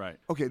 But, right.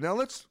 Okay, now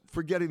let's,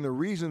 forgetting the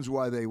reasons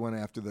why they went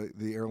after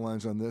the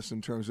airlines on this in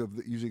terms of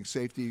using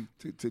safety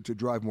to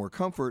drive more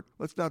comfort,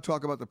 let's now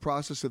talk about the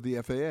process of the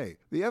FAA.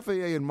 The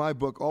FAA, in my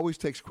book, always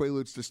takes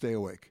Quaaludes to stay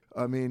awake.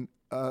 I mean,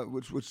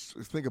 which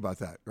think about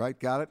that, right?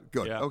 Got it?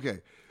 Good. Yeah. Okay.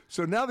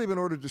 So now they've been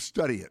ordered to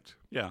study it.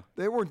 Yeah.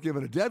 They weren't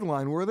given a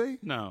deadline, were they?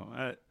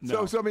 No.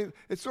 No. So I mean,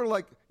 it's sort of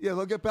like,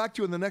 they'll get back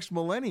to you in the next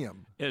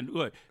millennium. And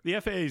look, the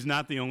FAA is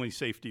not the only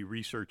safety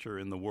researcher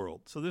in the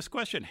world. So this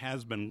question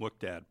has been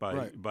looked at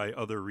by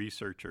other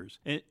researchers.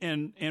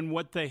 And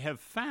what they have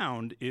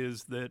found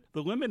is that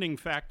the limiting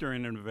factor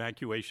in an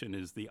evacuation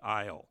is the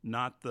aisle,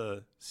 not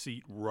the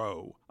seat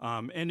row.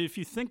 And if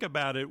you think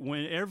about it,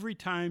 every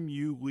time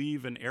you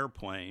leave an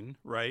airplane,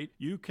 right,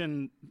 you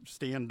can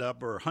stand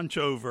up or hunch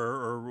over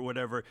or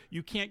whatever.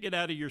 You can't get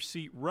out of your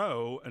seat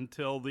row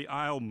until the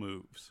aisle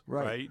moves,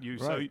 right?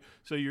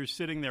 So you're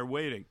sitting there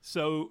waiting.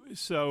 So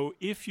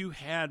if you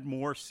had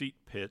more seat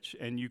pitch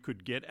and you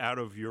could get out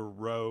of your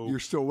row, you're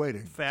still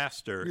waiting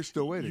faster. You're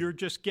still waiting. You're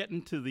just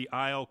getting to the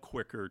aisle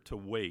quicker to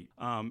wait.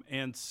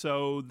 And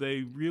so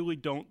they really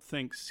don't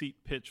think seat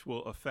pitch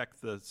will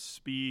affect the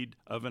speed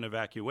of an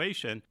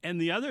evacuation. And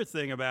the other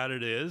thing about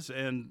it is,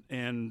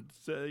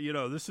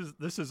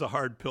 this is a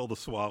hard pill to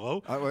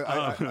swallow.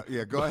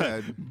 Yeah, go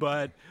ahead.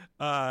 But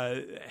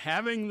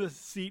having the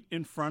seat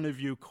in front of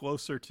you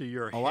closer to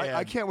your head,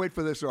 I can't wait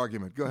for this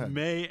argument. Go ahead.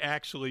 May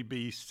actually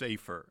be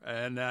safer,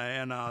 and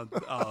a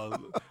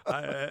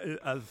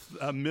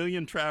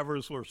million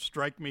travelers will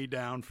strike me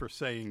down for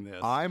saying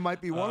this. I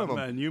might be one of them,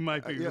 and you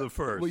might be the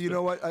first. Well, you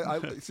know what?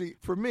 I see.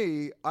 For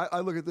me,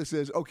 I look at this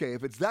as okay.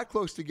 If it's that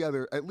close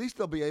together, at least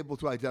they'll be able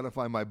to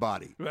identify my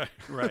body.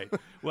 Right.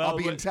 Well, I'll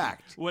be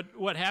intact.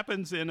 What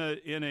happens in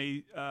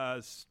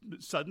a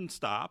sudden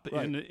stop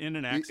in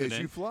an accident is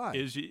you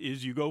fly.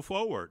 Is you go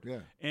forward. Yeah.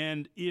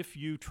 And if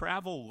you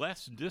travel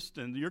less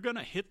distance, you're going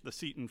to hit the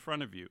seat in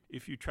front of you.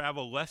 If you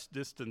travel less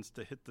distance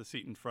to hit the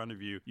seat in front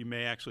of you, you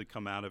may actually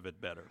come out of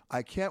it better.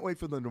 I can't wait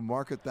for them to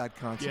market that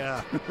concept.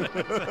 Yeah.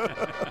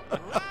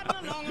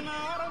 Riding along in my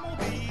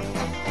automobile,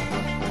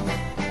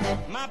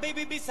 my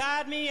baby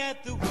beside me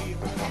at the wheel,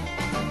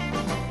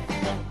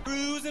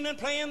 cruising and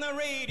playing the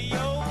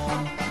radio,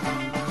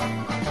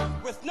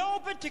 with no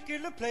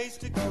particular place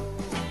to go.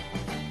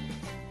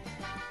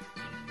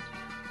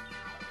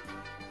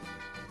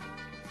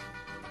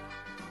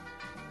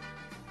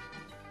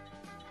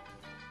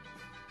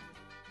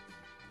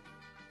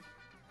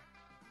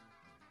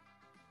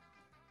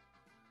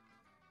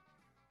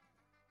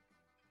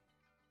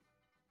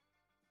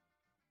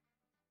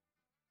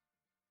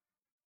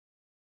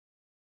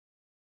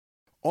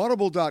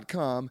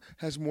 Audible.com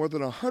has more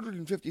than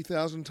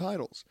 150,000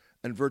 titles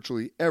and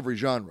virtually every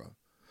genre.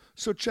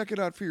 So check it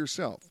out for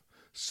yourself.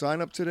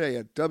 Sign up today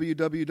at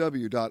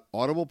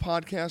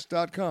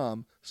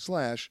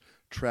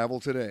www.audiblepodcast.com/travel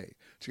today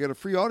to get a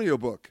free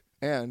audiobook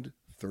and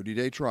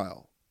 30-day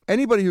trial.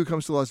 Anybody who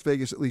comes to Las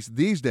Vegas, at least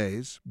these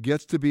days,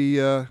 gets to be,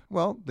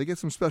 they get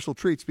some special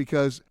treats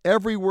because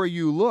everywhere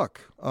you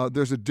look,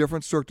 there's a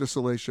different Cirque du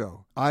Soleil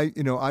show. I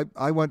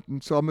went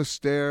and saw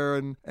Mystère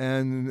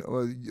and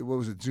what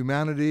was it,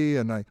 Zumanity,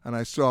 and I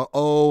saw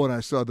and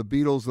I saw the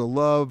Beatles, The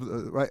Love,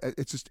 right?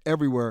 It's just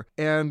everywhere.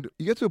 And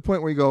you get to a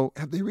point where you go,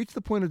 have they reached the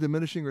point of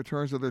diminishing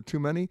returns? Are there too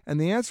many? And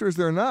the answer is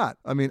they're not.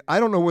 I mean, I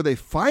don't know where they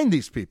find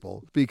these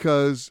people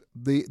because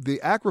the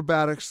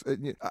acrobatics.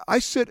 I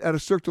sit at a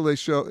Cirque du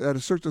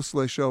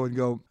Soleil show and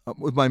go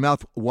with my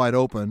mouth wide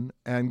open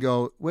and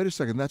go, wait a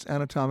second, that's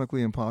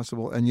anatomically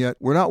impossible. And yet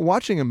we're not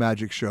watching a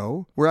magic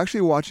show. We're actually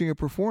watching a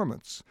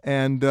performance.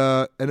 And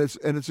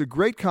it's a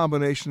great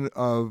combination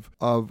of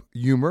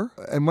humor.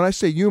 And when I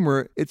say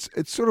humor, it's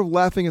sort of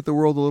laughing at the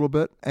world a little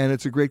bit. And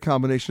it's a great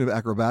combination of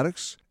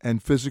acrobatics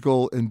and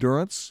physical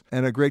endurance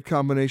and a great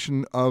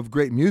combination of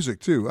great music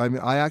too. I mean,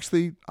 I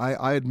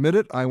admit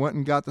it. I went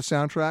and got the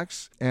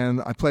soundtracks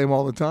and I play them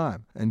all the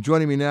time. And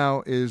joining me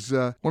now is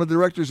one of the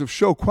directors of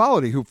Show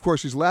Quality, who of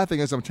course he's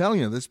laughing as I'm telling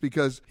you this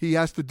because he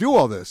has to do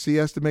all this. He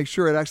has to make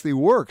sure it actually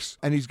works.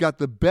 And he's got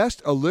the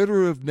best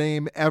alliterative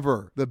name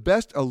ever. The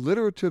best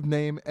alliterative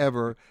name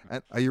ever.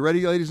 And are you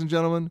ready, ladies and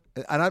gentlemen?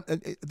 And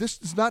this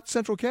is not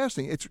central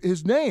casting. It's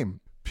his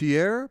name,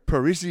 Pierre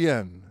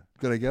Parisien.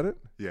 Did I get it?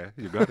 Yeah,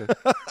 you got it.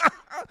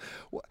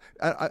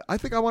 I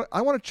think I want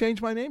to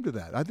change my name to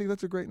that. I think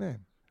that's a great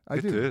name.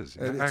 It is.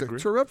 Yeah, it's a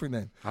terrific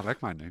name. I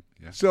like my name.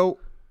 Yeah. So,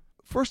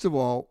 first of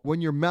all,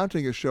 when you're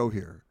mounting a show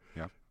here,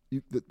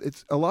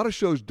 it's a lot of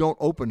shows don't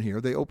open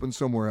here. They open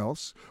somewhere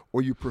else,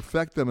 or you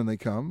perfect them and they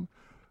come.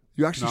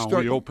 You actually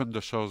we open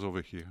the shows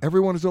over here.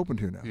 Everyone is opened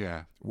here now.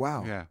 Yeah.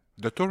 Wow. Yeah.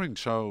 The touring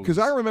shows. Because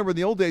I remember in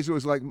the old days it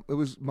was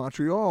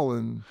Montreal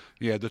and.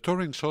 Yeah, the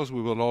touring shows,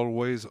 we will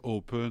always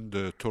open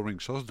the touring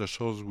shows, the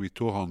shows we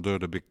tour under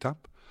the Big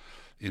Top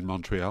in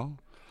Montreal.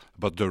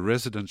 But the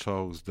resident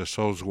shows, the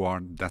shows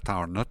that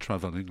are not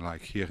traveling,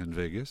 like here in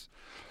Vegas,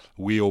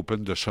 we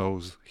open the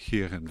shows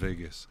here in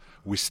Vegas.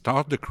 We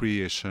start the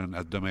creation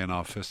at the main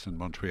office in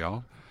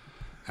Montreal.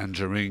 And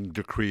during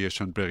the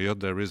creation period,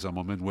 there is a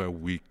moment where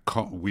we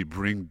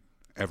bring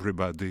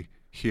everybody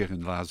here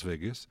in Las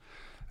Vegas.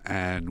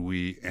 And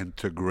we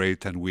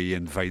integrate and we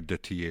invite the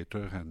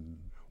theater. And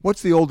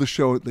what's the oldest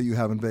show that you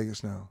have in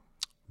Vegas now?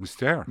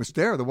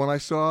 Mystère, the one I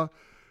saw,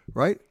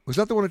 right? Was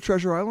that the one at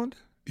Treasure Island?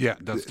 Yeah,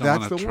 that's the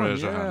one at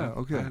Treasure Yeah, Island.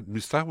 okay.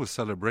 Mystère will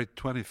celebrate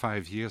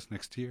 25 years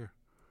next year.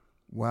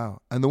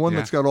 Wow. And the one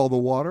that's got all the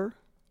water?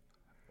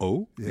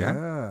 Oh,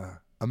 yeah.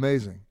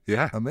 Amazing.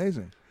 Yeah.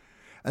 Amazing.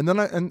 And then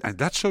and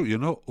that show,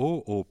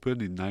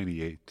 opened in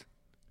 98.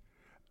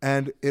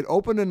 And it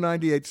opened in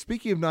 98.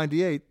 Speaking of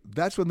 98,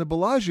 that's when the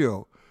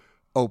Bellagio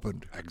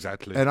opened.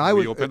 Exactly. And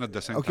we opened at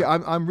the same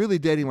time. Okay, I'm really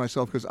dating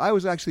myself because I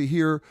was actually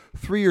here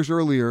 3 years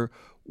earlier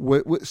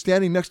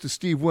standing next to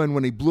Steve Wynn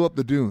when he blew up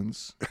the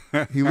dunes.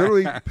 He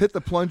literally hit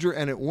the plunger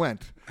and it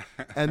went.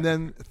 And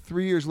then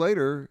 3 years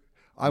later,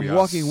 I'm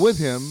walking with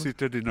him.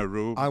 Seated in a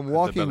room. I'm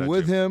walking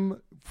with him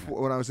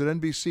when I was at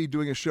NBC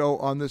doing a show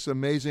on this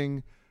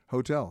amazing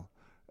hotel.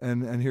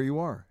 And here you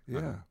are. Yeah.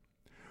 Uh-huh.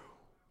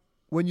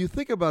 When you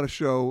think about a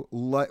show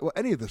like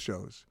any of the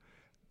shows,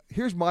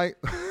 here's my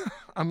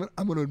I'm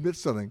going to admit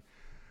something.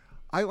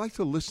 I like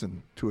to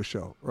listen to a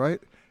show, right?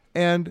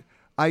 And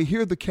I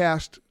hear the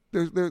cast.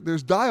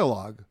 There's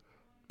dialogue,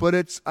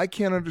 but I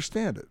can't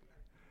understand it,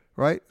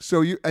 right?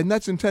 So and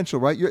that's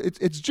intentional, right?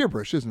 It's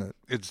gibberish, isn't it?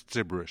 It's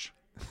gibberish.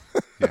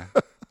 Yeah.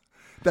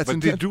 But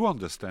they do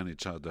understand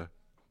each other.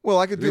 Well,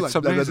 I could do it's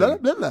like blah, amazing. blah,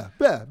 blah,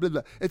 blah, blah,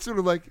 blah. It's sort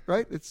of like,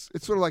 right? It's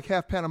sort of like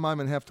half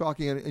pantomime and half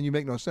talking, and you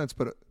make no sense,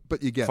 but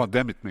you get For it.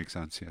 them, it makes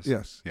sense, yes.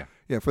 Yes. Yeah.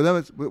 Yeah, for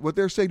them, what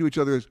they're saying to each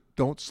other is,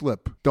 don't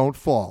slip, don't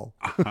fall.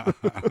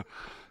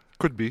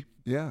 Could be.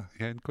 Yeah.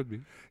 Yeah, it could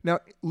be. Now,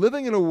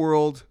 living in a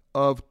world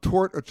of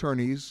tort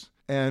attorneys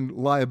and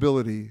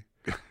liability,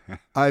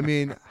 I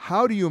mean,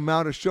 how do you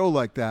mount a show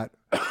like that?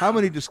 How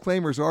many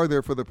disclaimers are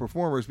there for the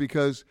performers?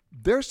 Because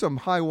there's some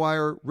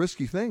high-wire,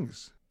 risky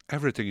things.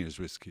 Everything is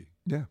risky.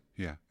 Yeah.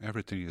 Yeah,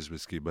 everything is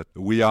risky. But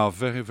we are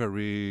very,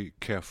 very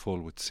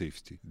careful with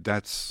safety.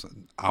 That's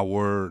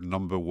our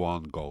number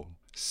one goal,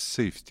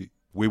 safety.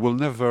 We will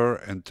never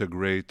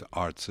integrate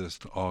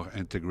artists or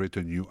integrate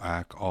a new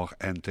act or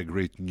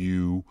integrate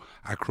new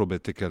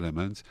acrobatic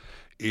elements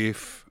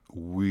if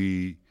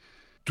we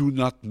do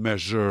not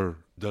measure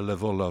the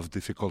level of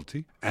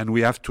difficulty. And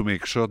we have to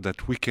make sure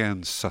that we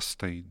can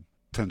sustain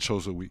 10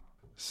 shows a week.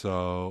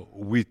 So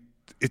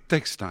it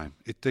takes time.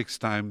 It takes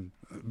time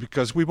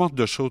because we want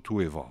the show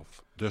to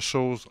evolve.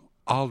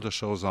 All the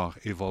shows are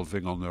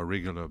evolving on a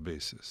regular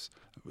basis.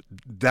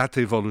 That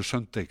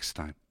evolution takes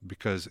time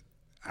because,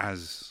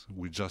 as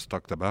we just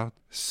talked about,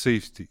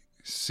 safety.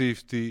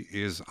 Safety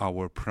is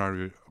our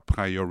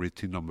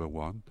priority number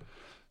one.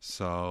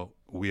 So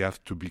we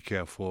have to be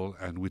careful,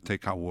 and we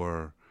take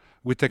our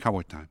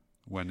time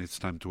when it's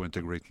time to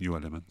integrate new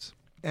elements.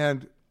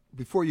 And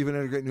before you even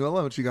integrate new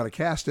elements, you got to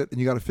cast it, and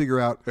you got to figure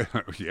out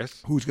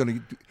yes, who's going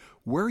to.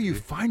 Where are you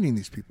finding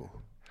these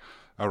people?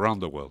 Around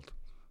the world,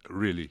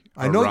 really.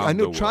 I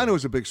know. China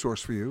was a big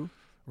source for you,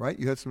 right?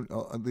 You had some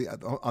on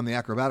the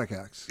acrobatic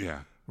acts. Yeah.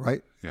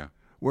 Right. Yeah.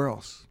 Where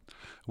else?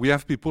 We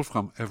have people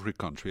from every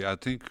country. I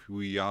think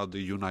we are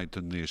the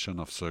United Nations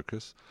of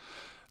circus.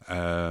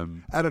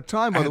 At a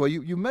time, by the way,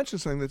 you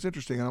mentioned something that's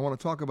interesting, and I want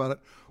to talk about it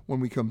when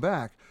we come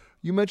back.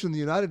 You mentioned the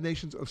United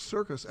Nations of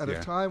Circus at a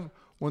time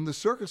when the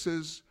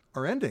circuses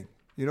are ending.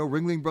 You know,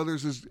 Ringling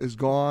Brothers is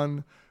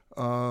gone,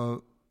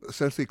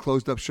 essentially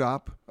closed up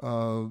shop.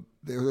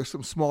 There's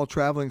some small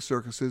traveling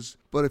circuses.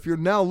 But if you're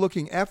now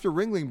looking after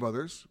Ringling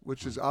Brothers,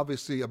 which is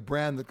obviously a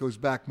brand that goes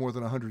back more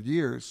than 100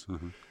 years,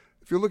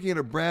 if you're looking at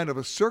a brand of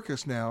a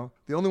circus now,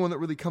 the only one that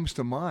really comes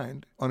to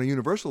mind on a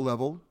universal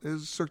level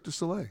is Cirque du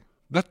Soleil.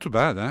 Not too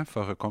bad,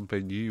 for a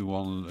company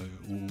who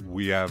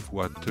we have,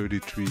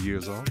 33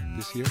 years old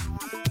this year?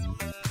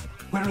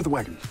 Where are the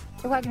wagons?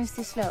 The wagon is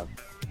too slow.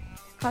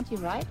 Can't you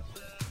ride?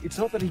 It's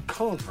not that he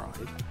can't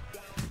ride.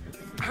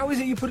 How is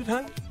it you put it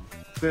home?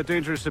 They're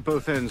dangerous at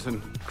both ends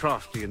and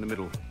crafty in the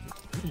middle.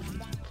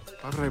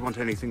 Why would I want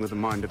anything with a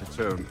mind of its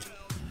own,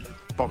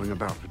 bobbing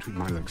about between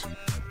my legs?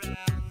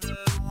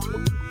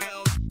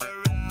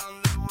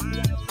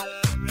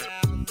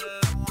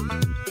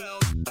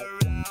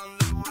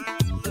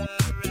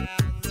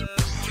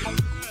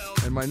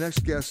 And my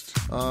next guest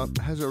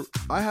has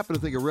I happen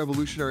to think, a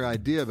revolutionary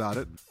idea about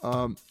it,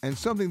 and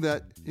something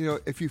that,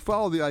 if you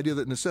follow the idea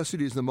that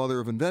necessity is the mother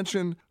of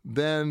invention,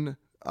 then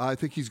I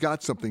think he's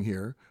got something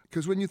here.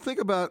 Because when you think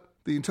about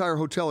the entire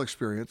hotel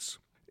experience,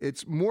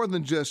 it's more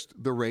than just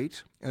the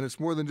rate, and it's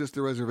more than just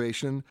the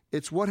reservation.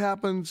 It's what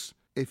happens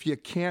if you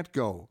can't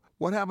go.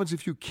 What happens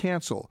if you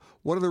cancel?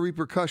 What are the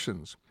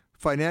repercussions?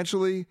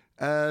 Financially,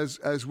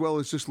 as well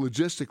as just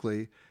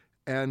logistically.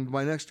 And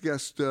my next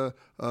guest,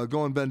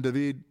 Gohan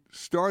Ben-David,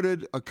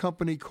 started a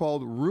company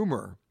called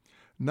Roomer.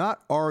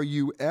 Not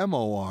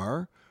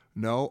R-U-M-O-R,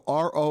 no,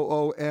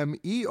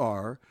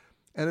 R-O-O-M-E-R.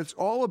 And it's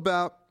all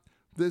about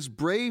this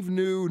brave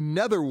new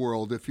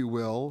netherworld, if you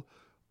will,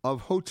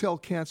 of hotel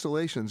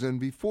cancellations. And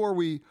before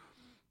we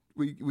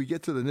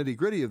get to the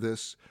nitty-gritty of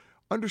this,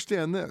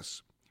 understand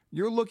this.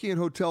 You're looking at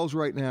hotels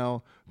right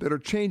now that are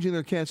changing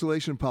their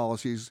cancellation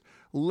policies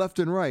left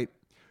and right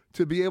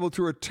to be able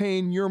to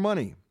retain your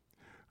money.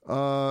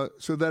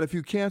 So that if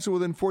you cancel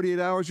within 48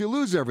 hours, you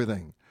lose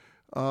everything.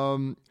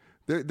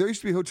 There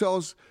used to be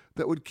hotels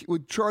that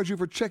would charge you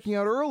for checking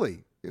out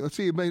early. Let's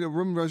say you made a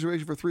room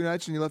reservation for 3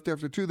 nights and you left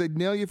after 2, they'd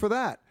nail you for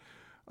that.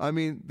 I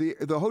mean,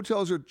 the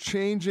hotels are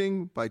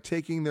changing by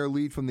taking their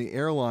lead from the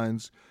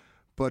airlines.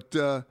 But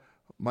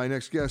my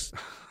next guest,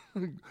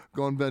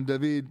 Gohan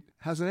Ben-David,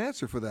 has an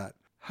answer for that.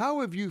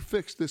 How have you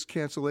fixed this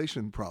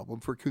cancellation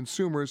problem for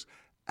consumers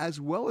as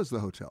well as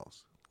the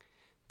hotels?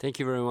 Thank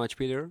you very much,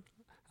 Peter.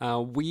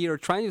 We are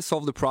trying to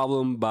solve the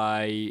problem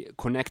by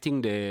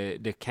connecting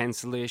the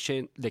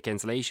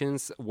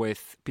cancellations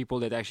with people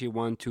that actually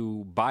want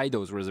to buy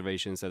those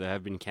reservations that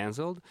have been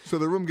canceled. So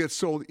the room gets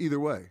sold either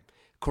way?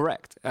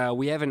 Correct.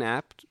 We have an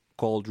app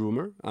called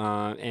Roomer,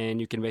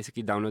 and you can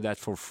basically download that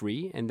for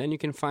free, and then you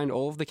can find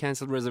all of the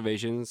canceled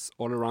reservations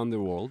all around the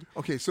world.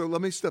 Okay, so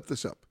let me step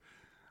this up.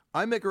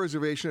 I make a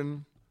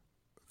reservation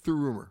through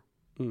Roomer.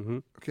 Mm-hmm.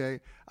 Okay,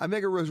 I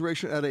make a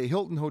reservation at a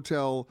Hilton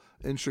hotel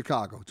in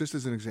Chicago, just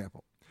as an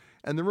example.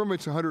 And the room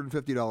rate's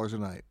 $150 a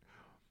night.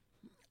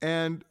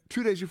 And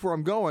 2 days before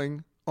I'm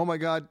going, oh my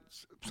God,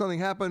 something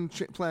happened,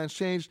 plans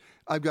changed,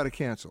 I've got to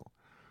cancel.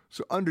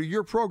 So under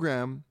your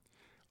program,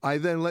 I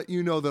then let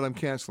you know that I'm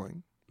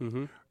canceling.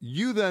 Mm-hmm.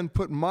 You then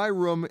put my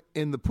room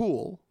in the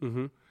pool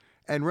mm-hmm.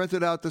 and rent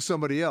it out to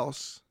somebody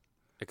else.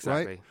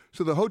 Exactly. Right?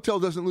 So the hotel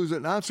doesn't lose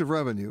an ounce of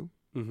revenue,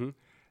 mm-hmm.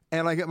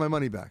 and I get my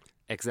money back.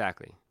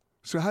 Exactly.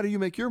 So how do you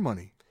make your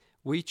money?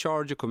 We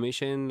charge a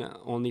commission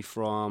only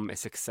from a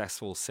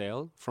successful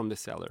sale from the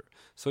seller.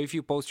 So if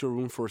you post your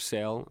room for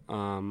sale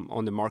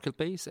on the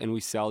marketplace and we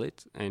sell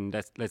it, and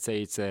let's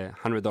say it's a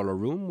 $100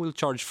 room, we'll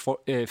charge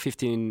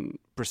 $15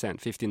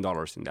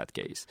 in that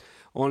case,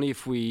 only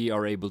if we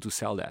are able to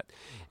sell that.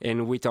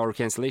 And with our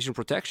cancellation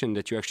protection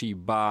that you actually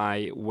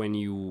buy when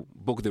you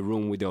book the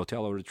room with the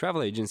hotel or the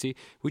travel agency,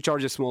 we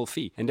charge a small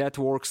fee. And that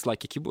works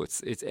like a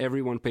kibbutz. It's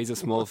everyone pays a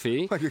small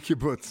fee. Like a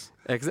kibbutz.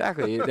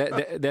 Exactly.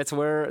 That's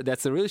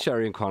the real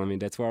sharing economy.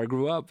 That's where I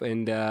grew up.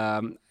 And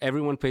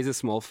everyone pays a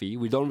small fee.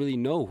 We don't really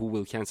know who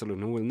will cancel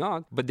and who will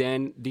not. But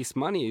then this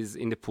money is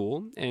in the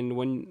pool. And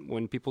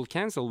when people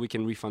cancel, we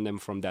can refund them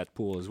from that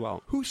pool as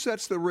well. Who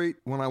sets the rate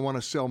when I want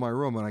to sell my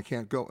room and I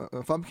can't go?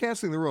 If I'm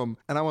canceling the room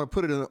and I want to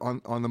put it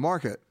on the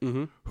market,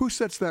 mm-hmm. who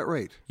sets that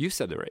rate? You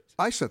set the rate.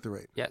 I set the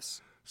rate.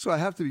 Yes. So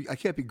I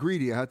can't be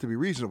greedy. I have to be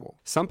reasonable.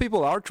 Some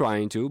people are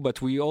trying to,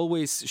 but we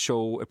always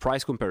show a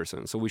price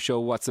comparison. So we show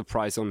what's the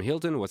price on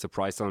Hilton, what's the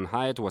price on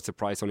Hyatt, what's the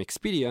price on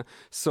Expedia.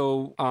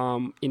 So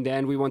in the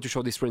end, we want to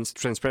show this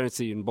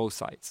transparency on both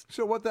sides.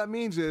 So what that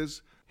means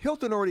is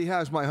Hilton already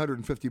has my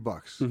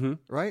 $150,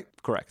 right?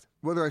 Correct.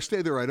 Whether I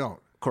stay there or I don't.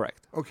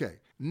 Correct. Okay.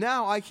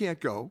 Now I can't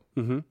go.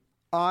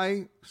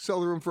 I sell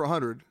the room for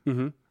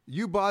 $100.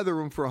 You buy the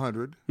room for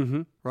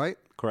 $100, right?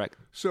 Correct.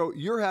 So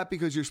you're happy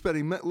because you're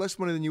spending less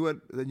money than you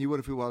would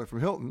if you bought it from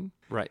Hilton.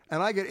 Right.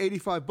 And I get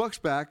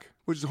 $85 back,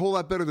 which is a whole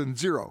lot better than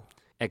zero.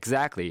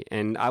 Exactly.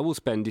 And I will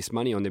spend this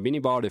money on the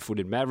minibar, the food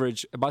and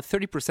beverage. About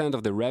 30%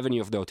 of the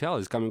revenue of the hotel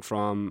is coming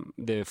from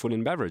the food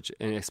and beverage,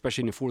 and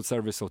especially in the full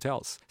service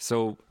hotels.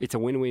 So it's a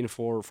win-win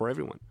for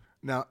everyone.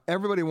 Now,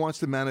 everybody wants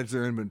to manage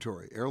their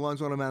inventory. Airlines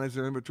want to manage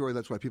their inventory.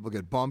 That's why people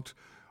get bumped.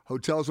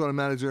 Hotels want to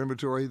manage their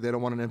inventory. They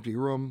don't want an empty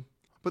room.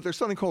 But there's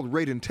something called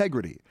rate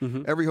integrity.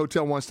 Every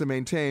hotel wants to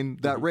maintain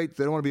that rate.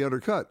 They don't want to be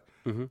undercut.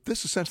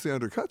 This essentially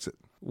undercuts it.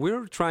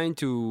 We're trying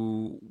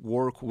to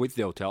work with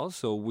the hotels.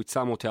 So with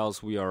some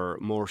hotels, we are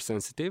more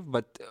sensitive,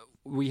 but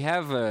we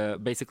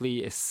have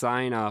basically a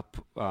sign-up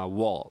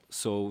wall.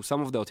 So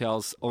some of the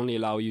hotels only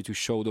allow you to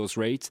show those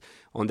rates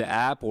on the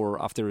app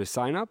or after a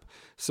sign-up.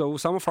 So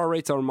some of our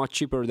rates are much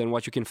cheaper than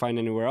what you can find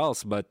anywhere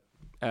else, but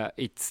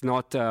it's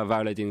not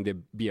violating the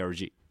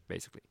BRG,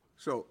 basically.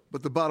 So,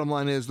 but the bottom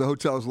line is the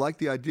hotels like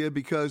the idea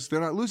because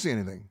they're not losing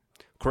anything.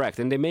 Correct,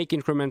 and they make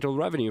incremental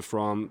revenue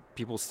from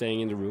people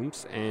staying in the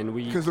rooms, and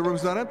because the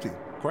room's not empty.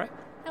 Correct.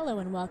 Hello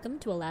and welcome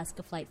to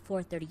Alaska Flight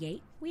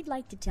 438. We'd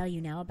like to tell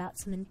you now about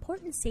some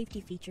important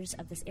safety features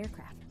of this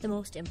aircraft. The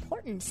most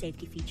important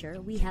safety feature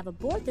we have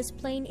aboard this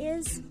plane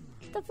is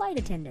the flight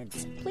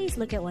attendants. Please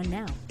look at one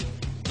now.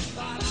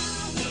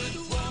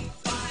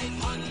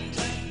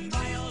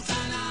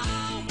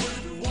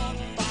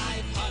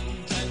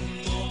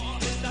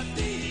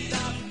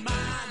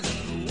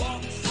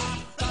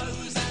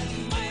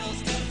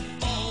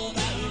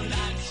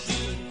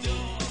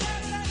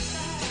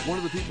 One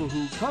of the people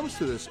who comes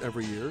to this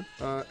every year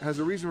has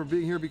a reason for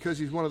being here because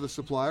he's one of the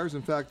suppliers.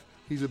 In fact,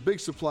 he's a big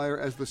supplier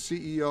as the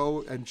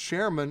CEO and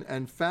chairman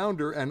and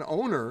founder and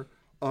owner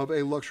of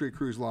a luxury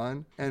cruise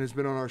line and has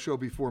been on our show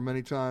before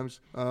many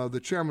times. The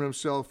chairman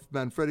himself,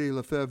 Manfredi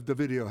Lefebvre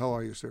Davidio. How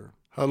are you, sir?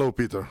 Hello,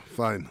 Peter.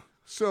 Fine.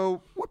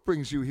 So what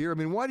brings you here? I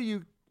mean, why do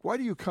you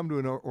come to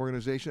an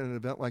organization, an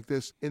event like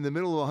this, in the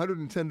middle of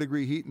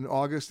 110-degree heat in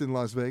August in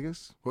Las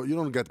Vegas? Well, you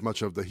don't get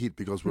much of the heat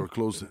because we're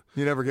closed.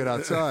 You never get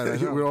outside. I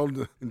know. We're all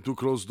in two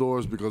closed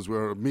doors because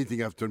we're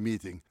meeting after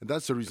meeting. And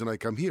that's the reason I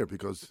come here,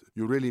 because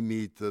you really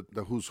meet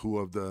the who's who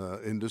of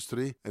the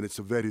industry, and it's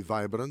a very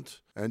vibrant.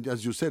 And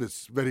as you said,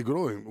 it's very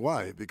growing.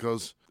 Why?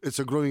 Because it's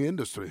a growing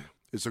industry.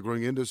 It's a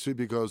growing industry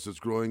because it's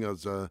growing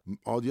as an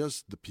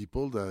audience. The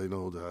people,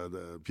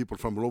 the people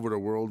from all over the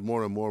world,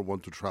 more and more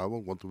want to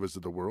travel, want to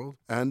visit the world,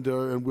 and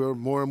we're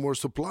more and more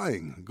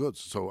supplying goods.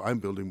 So I'm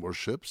building more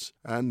ships,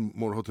 and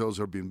more hotels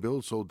are being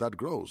built. So that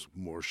grows.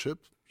 More ship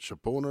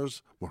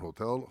owners, more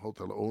hotel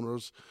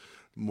owners,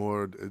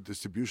 more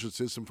distribution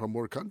system from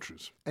more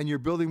countries. And you're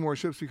building more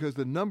ships because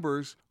the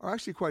numbers are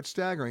actually quite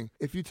staggering.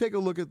 If you take a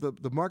look at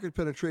the market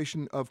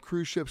penetration of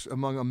cruise ships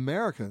among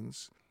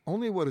Americans.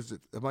 Only, what is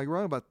it? Am I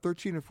wrong? About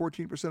 13 or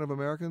 14% of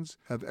Americans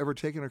have ever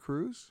taken a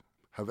cruise?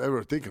 Have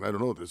ever taken? I don't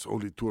know. There's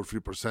only 2 or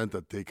 3%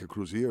 that take a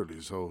cruise yearly,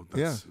 so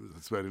that's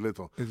very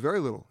little. It's very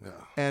little. Yeah.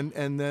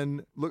 And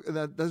then look,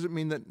 that doesn't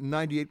mean that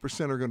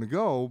 98% are going to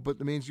go, but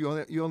it means you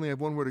only have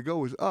one way to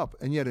go is up.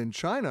 And yet in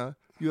China,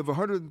 you have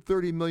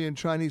 130 million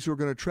Chinese who are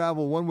going to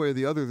travel one way or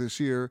the other this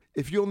year.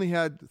 If you only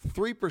had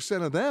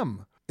 3% of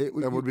them.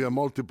 That would be a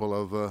multiple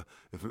of,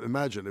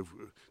 imagine, if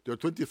there are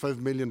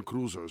 25 million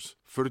cruisers,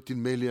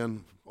 13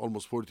 million,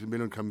 almost 14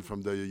 million coming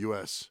from the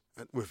U.S.,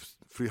 and with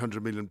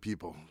 300 million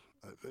people.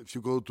 If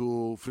you go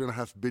to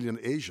 3.5 billion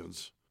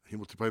Asians, you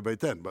multiply by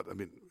 10. But, I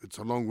mean, it's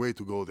a long way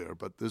to go there.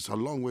 But there's a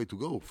long way to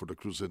go for the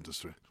cruise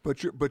industry.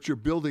 But you're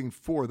building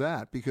for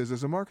that because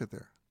there's a market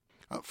there.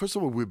 First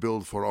of all, we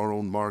build for our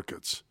own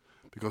markets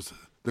because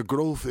the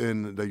growth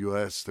in the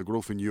U.S., the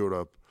growth in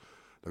Europe,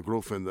 the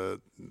growth in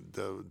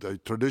the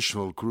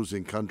traditional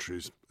cruising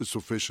countries is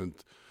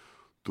sufficient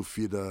to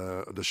feed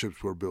the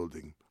ships we're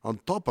building. On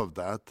top of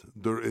that,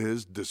 there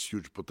is this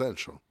huge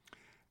potential.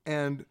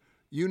 And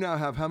you now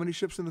have how many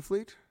ships in the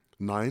fleet?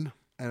 9.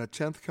 And a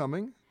 10th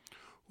coming?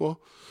 Well,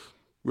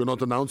 we're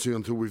not announcing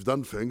until we've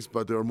done things,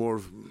 but there are more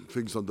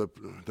things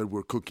that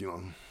we're cooking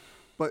on.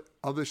 But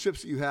of the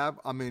ships that you have,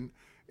 I mean,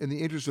 in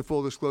the interest of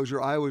full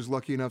disclosure, I was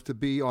lucky enough to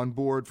be on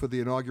board for the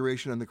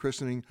inauguration and the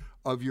christening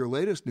of your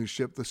latest new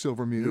ship, the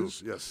Silver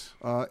Muse, yes,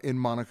 in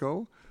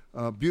Monaco.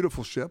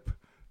 Beautiful ship.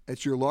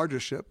 It's your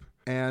largest ship.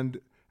 And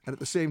at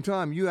the same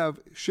time, you have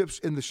ships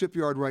in the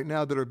shipyard right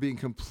now that are being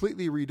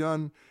completely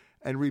redone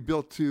and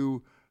rebuilt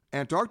to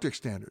Antarctic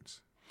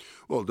standards.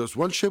 Well, there's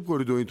one ship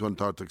we're doing to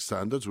Antarctic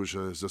standards, which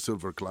is the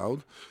Silver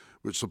Cloud,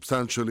 which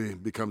substantially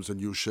becomes a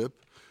new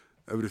ship.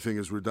 Everything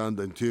is redone,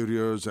 the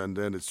interiors, and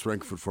then it's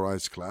strengthened for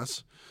ice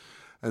class.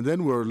 And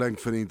then we're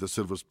lengthening the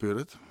Silver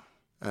Spirit,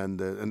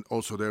 and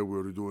also there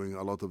we're redoing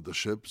a lot of the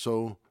ship.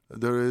 So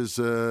there is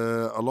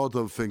a lot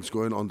of things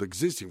going on the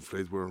existing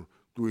fleet. We're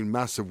doing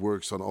massive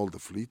works on all the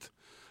fleet.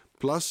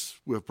 Plus,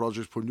 we have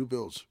projects for new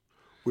builds,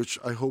 which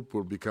I hope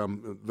will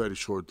become very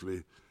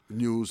shortly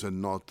news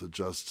and not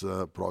just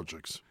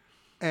projects.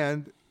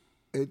 And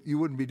you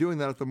wouldn't be doing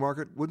that if the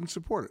market wouldn't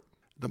support it.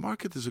 The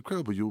market is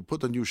incredible. You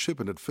put a new ship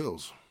and it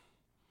fills.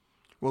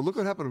 Well, look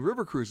what happened to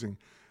river cruising.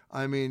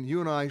 I mean, you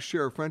and I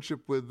share a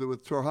friendship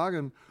with Thor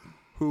Hagen,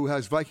 who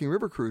has Viking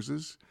River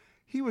Cruises.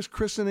 He was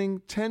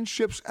christening 10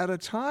 ships at a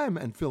time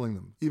and filling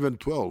them. Even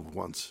 12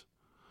 once.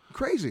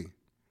 Crazy.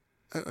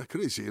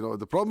 Crazy.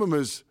 The problem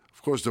is,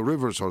 of course, the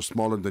rivers are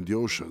smaller than the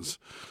oceans.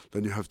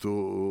 Then you have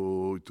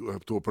to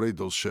operate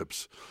those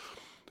ships.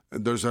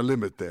 And there's a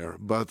limit there.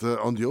 But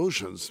on the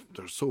oceans,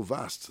 they're so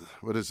vast.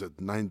 What is it?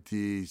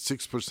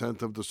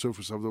 96% of the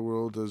surface of the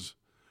world is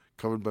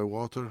covered by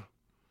water?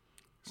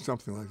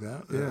 Something like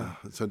that, yeah.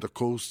 And the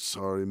coasts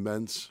are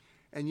immense.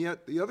 And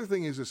yet, the other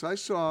thing is this. I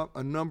saw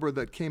a number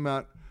that came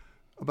out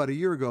about a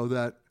year ago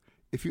that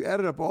if you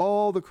added up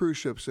all the cruise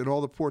ships and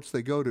all the ports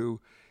they go to,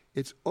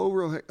 it's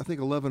over, I think,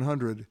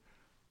 1,100.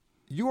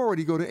 You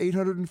already go to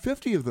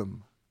 850 of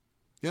them.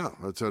 Yeah,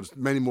 there's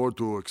many more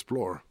to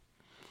explore.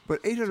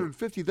 But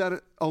 850,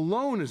 that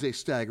alone is a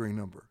staggering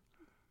number.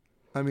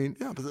 I mean...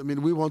 Yeah, but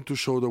we want to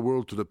show the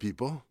world to the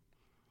people.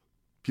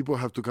 People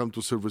have to come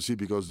to Silver Sea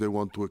because they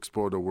want to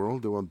explore the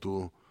world. They want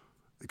to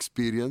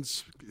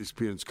experience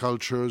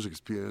cultures,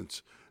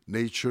 experience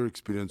nature,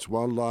 experience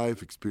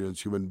wildlife,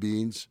 experience human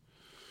beings.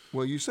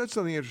 Well, you said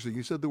something interesting.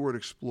 You said the word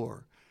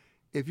explore.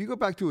 If you go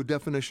back to a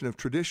definition of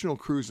traditional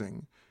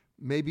cruising,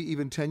 maybe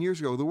even 10 years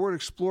ago, the word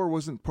explore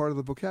wasn't part of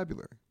the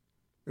vocabulary.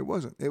 It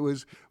wasn't. It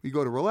was, you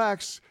go to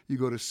relax, you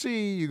go to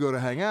see, you go to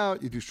hang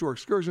out, you do shore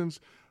excursions.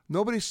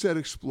 Nobody said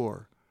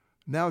explore.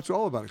 Now it's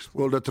all about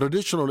explore. Well, the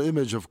traditional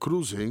image of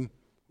cruising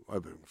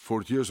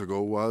 40 years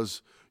ago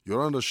was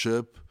you're on a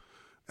ship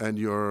and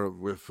you're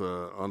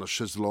on a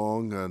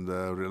chaise-longue and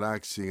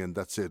relaxing, and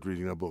that's it,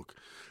 reading a book.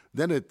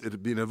 Then it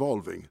had been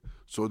evolving.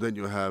 So then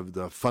you have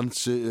the fun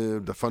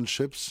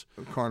ships.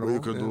 Carnival. Where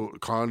you can do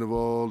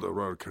Carnival, the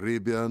Royal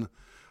Caribbean,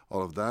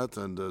 all of that.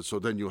 And so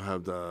then you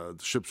have the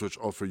ships which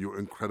offer you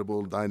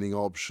incredible dining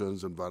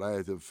options and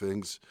variety of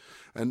things.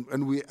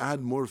 And we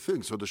add more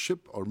things. So the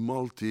ship are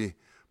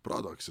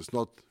multi-products. It's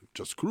not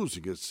just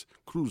cruising, it's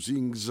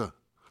cruisings.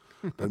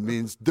 That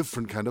means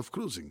different kind of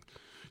cruising.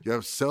 You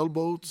have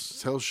sailboats,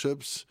 sail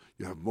ships,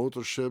 you have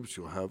motor ships,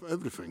 you have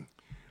everything.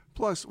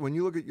 Plus, when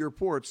you look at your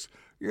ports,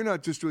 you're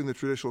not just doing the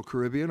traditional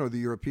Caribbean or the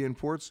European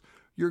ports.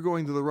 You're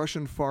going to the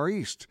Russian Far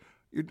East.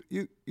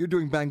 You're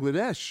doing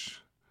Bangladesh.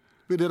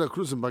 We did a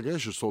cruise in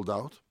Bangladesh, sold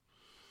out.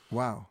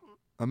 Wow,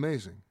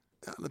 amazing.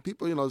 Yeah, the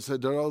people, say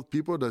there are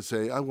people that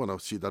say, "I want to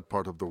see that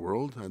part of the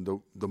world," and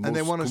the most and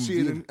they want to see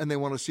it, and they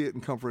want to see it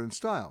in comfort and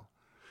style.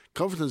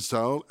 Comfort and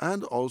style,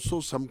 and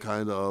also some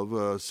kind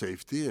of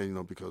safety,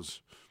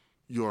 because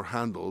you're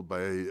handled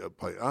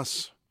by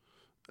us.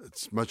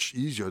 It's much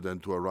easier than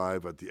to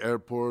arrive at the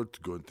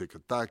airport, go and take a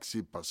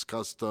taxi, pass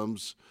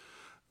customs.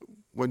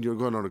 When you're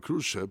going on a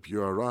cruise ship,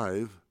 you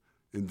arrive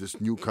in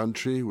this new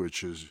country,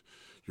 which is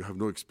you have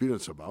no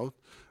experience about,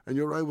 and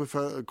you arrive with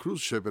a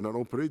cruise ship and an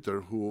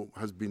operator who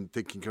has been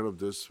taking care of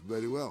this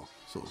very well.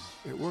 So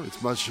it works.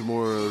 It's much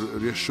more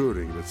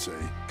reassuring, let's say.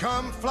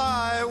 Come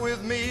fly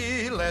with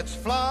me, let's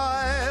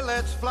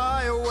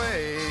fly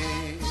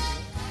away.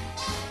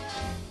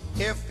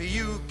 If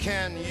you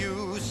can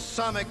use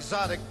some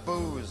exotic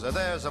booze,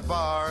 there's a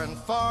bar in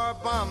far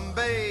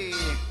Bombay.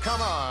 Come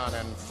on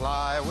and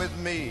fly with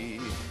me.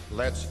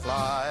 Let's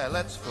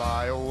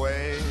fly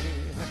away.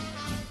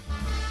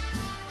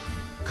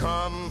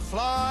 Come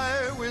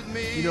fly with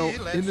me.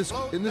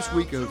 In this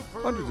week of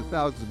hundreds of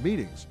thousands of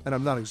meetings, and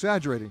I'm not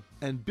exaggerating,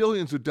 and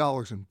billions of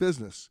dollars in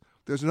business,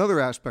 there's another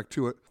aspect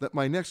to it that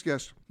my next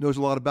guest knows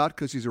a lot about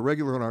because he's a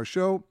regular on our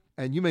show,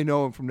 and you may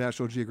know him from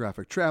National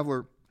Geographic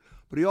Traveler.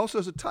 But he also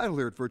has a title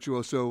here at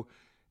Virtuoso,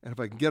 and if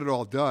I can get it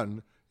all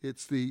done,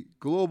 it's the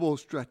Global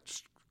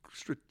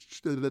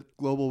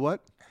Global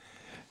what?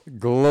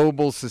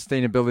 Global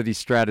Sustainability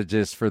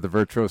Strategist for the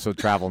Virtuoso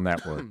Travel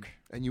Network.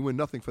 And you win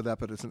nothing for that,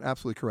 but it's an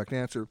absolutely correct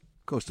answer.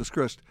 Kostas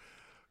Christ.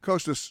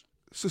 Kostas,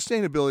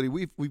 sustainability,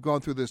 we've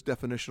gone through this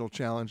definitional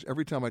challenge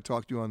every time I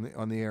talk to you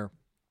on the air.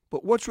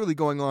 But what's really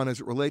going on as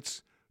it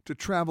relates to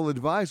travel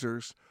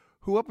advisors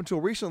who up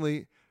until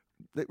recently,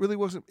 that really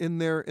wasn't in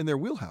their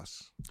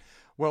wheelhouse?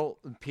 Well,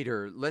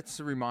 Peter, let's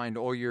remind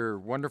all your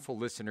wonderful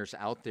listeners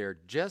out there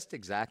just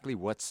exactly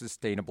what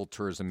sustainable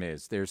tourism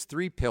is. There's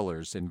 3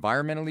 pillars.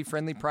 Environmentally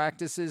friendly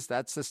practices,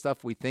 that's the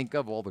stuff we think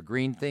of, all the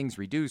green things,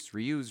 reduce,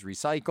 reuse,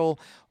 recycle,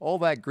 all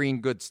that green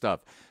good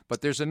stuff.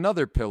 But there's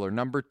another pillar,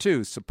 number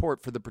 2,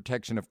 support for the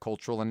protection of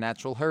cultural and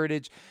natural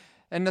heritage.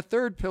 And the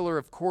third pillar,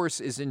 of course,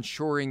 is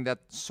ensuring that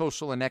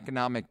social and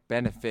economic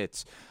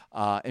benefits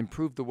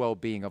improve the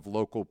well-being of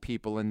local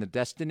people in the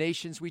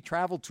destinations we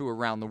travel to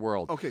around the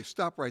world. Okay,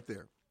 stop right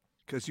there,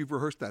 because you've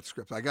rehearsed that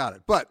script. I got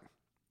it. But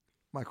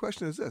my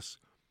question is this.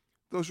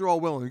 Those are all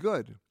well and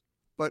good,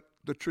 but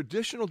the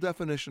traditional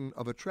definition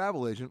of a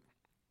travel agent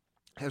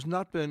has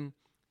not been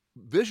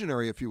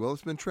visionary, if you will.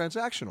 It's been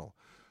transactional.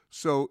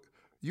 So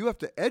you have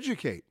to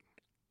educate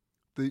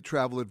the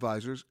travel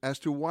advisors as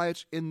to why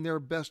it's in their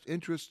best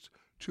interest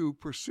to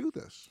pursue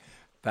this.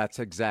 That's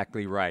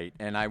exactly right.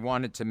 And I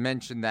wanted to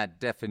mention that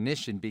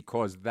definition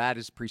because that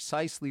is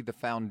precisely the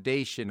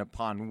foundation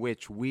upon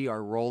which we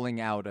are rolling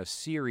out a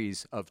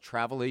series of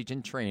travel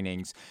agent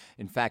trainings.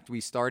 In fact, we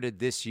started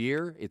this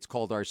year. It's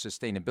called our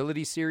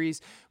Sustainability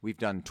Series. We've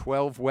done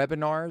 12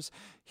 webinars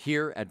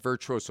here at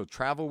Virtuoso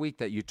Travel Week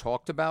that you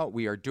talked about.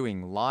 We are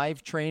doing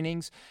live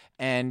trainings.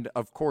 And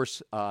of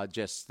course,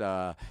 just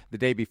the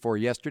day before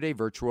yesterday,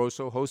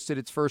 Virtuoso hosted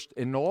its first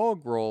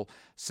inaugural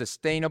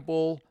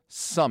Sustainable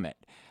Summit.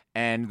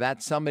 And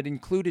that summit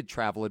included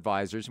travel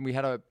advisors, and we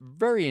had a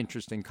very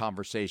interesting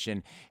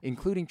conversation,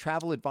 including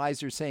travel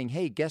advisors saying,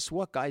 hey, guess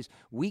what, guys?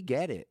 We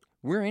get it.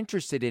 We're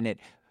interested in it.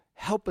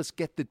 Help us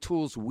get the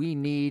tools we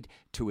need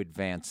to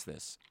advance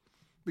this.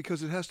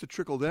 Because it has to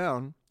trickle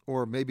down,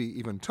 or maybe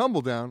even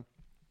tumble down,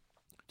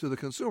 to the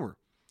consumer.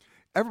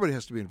 Everybody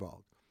has to be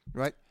involved,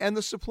 right? And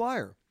the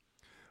supplier,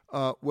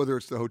 whether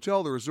it's the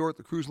hotel, the resort,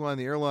 the cruise line,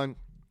 the airline,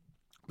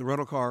 the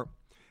rental car,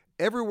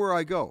 everywhere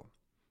I go,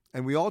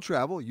 and we all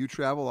travel, you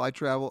travel, I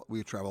travel,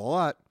 we travel a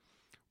lot,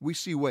 we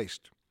see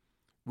waste.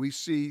 We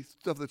see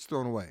stuff that's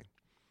thrown away,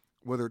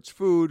 whether it's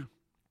food,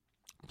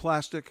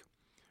 plastic,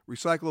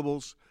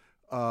 recyclables,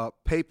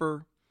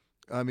 paper.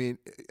 I mean,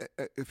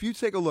 if you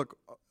take a look,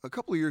 a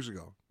couple of years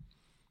ago,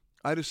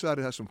 I decided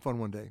to have some fun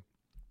one day.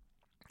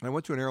 I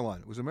went to an airline.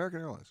 It was American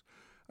Airlines.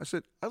 I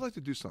said, I'd like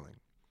to do something.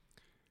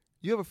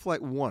 You have a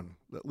flight 1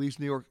 that leaves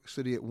New York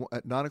City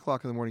at 9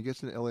 o'clock in the morning,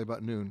 gets into L.A.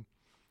 about noon.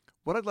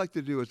 What I'd like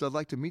to do is I'd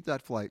like to meet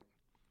that flight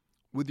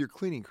with your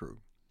cleaning crew.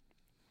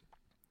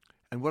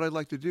 And what I'd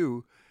like to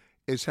do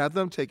is have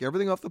them take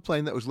everything off the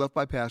plane that was left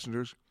by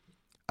passengers.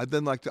 I'd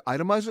then like to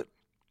itemize it,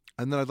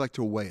 and then I'd like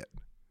to weigh it.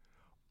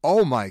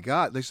 Oh, my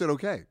God. They said,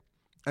 okay.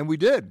 And we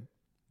did.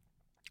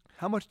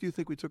 How much do you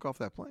think we took off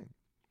that plane?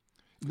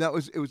 It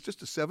was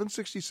just a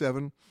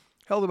 767,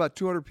 held about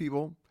 200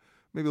 people,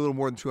 maybe a little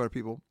more than 200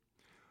 people.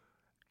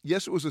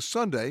 Yes, it was a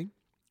Sunday,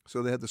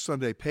 so they had the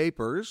Sunday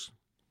papers,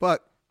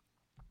 but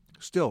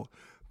still,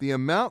 the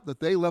amount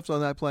that they left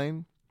on that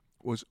plane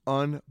was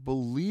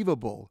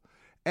unbelievable.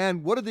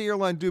 And what did the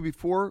airline do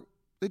before?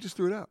 They just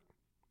threw it out.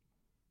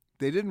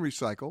 They didn't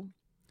recycle.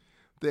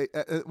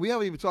 We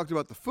haven't even talked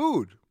about the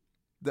food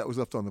that was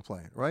left on the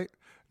plane, right?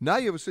 Now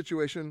you have a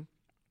situation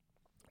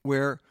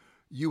where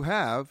you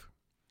have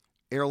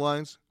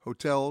airlines,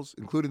 hotels,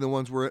 including the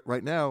ones we're at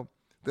right now,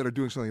 that are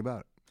doing something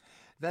about it.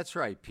 That's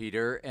right,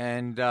 Peter.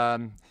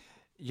 And,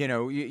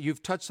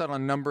 you've touched on a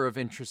number of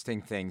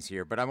interesting things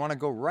here, but I want to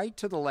go right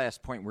to the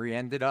last point where you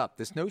ended up,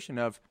 this notion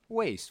of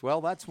waste.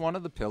 Well, that's one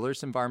of the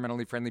pillars,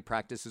 environmentally friendly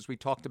practices. We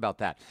talked about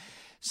that.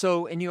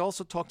 So, and you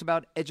also talked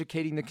about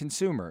educating the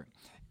consumer.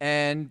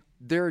 And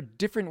there are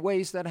different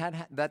ways that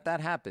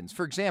happens.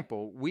 For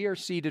example, we are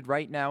seated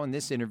right now in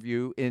this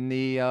interview in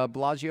the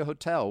Bellagio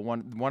Hotel,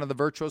 one of the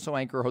Virtuoso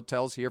anchor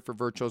hotels here for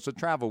Virtuoso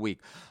Travel Week,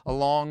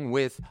 along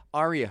with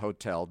Aria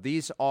Hotel.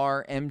 These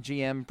are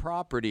MGM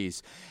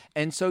properties.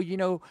 And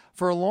so,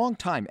 for a long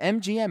time,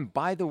 MGM,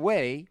 by the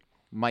way,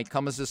 might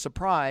come as a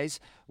surprise,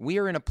 we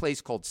are in a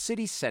place called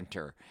City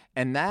Center,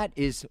 and that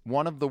is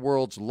one of the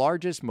world's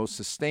largest, most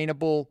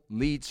sustainable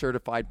LEED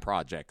certified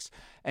projects.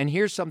 And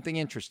here's something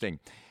interesting.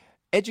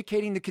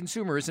 Educating the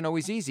consumer isn't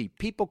always easy.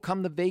 People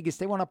come to Vegas,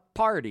 they want to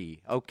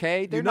party,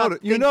 okay? You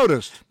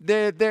noticed.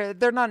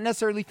 They're not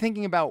necessarily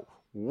thinking about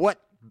what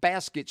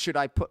basket should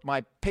I put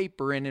my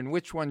paper in and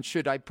which one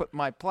should I put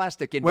my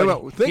plastic in.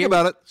 Wait, think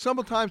about it.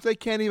 Sometimes they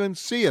can't even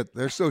see it.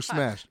 They're so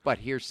smashed. But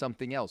here's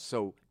something else.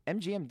 So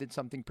MGM did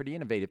something pretty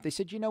innovative. They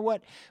said, you know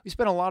what? We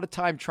spent a lot of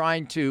time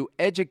trying to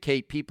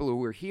educate people who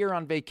were here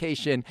on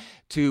vacation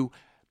to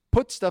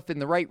put stuff in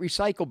the right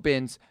recycle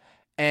bins,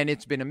 and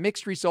it's been a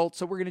mixed result,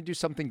 so we're going to do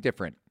something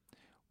different.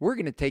 We're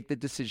going to take the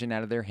decision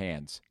out of their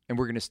hands, and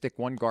we're going to stick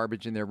one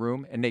garbage in their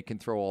room, and they can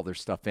throw all their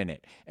stuff in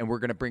it. And we're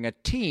going to bring a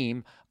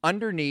team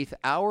underneath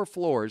our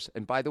floors.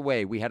 And by the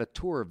way, we had a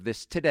tour of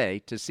this today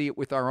to see it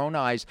with our own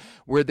eyes,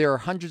 where there are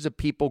hundreds of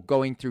people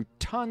going through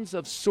tons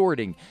of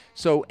sorting.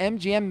 So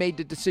MGM made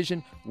the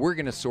decision, we're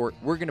going to sort,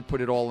 we're going to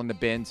put it all in the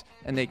bins,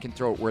 and they can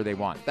throw it where they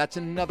want. That's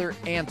another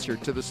answer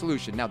to the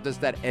solution. Now, does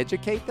that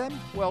educate them?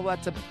 Well,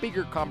 that's a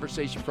bigger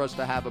conversation for us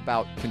to have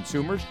about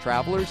consumers,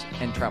 travelers,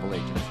 and travel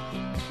agents.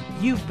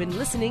 You've been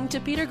listening to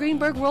Peter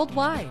Greenberg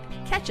Worldwide.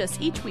 Catch us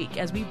each week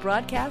as we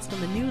broadcast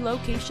from a new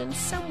location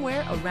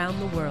somewhere around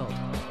the world.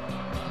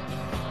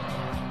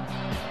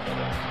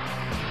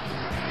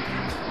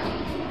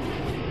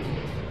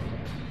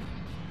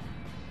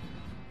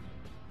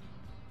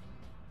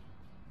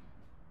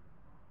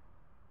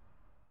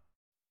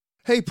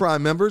 Hey,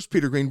 Prime members,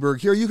 Peter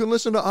Greenberg here. You can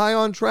listen to Eye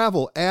on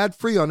Travel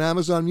ad-free on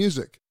Amazon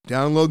Music.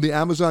 Download the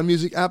Amazon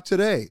Music app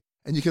today,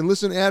 and you can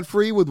listen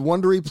ad-free with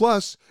Wondery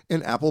Plus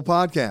in Apple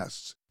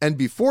Podcasts. And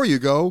before you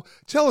go,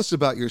 tell us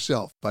about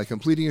yourself by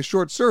completing a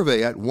short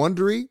survey at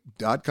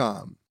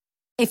Wondery.com.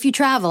 If you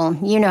travel,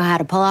 you know how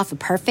to pull off a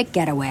perfect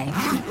getaway.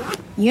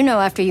 You know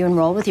after you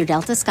enroll with your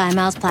Delta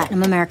SkyMiles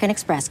Platinum American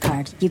Express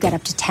card, you get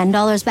up to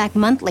 $10 back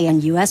monthly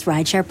on U.S.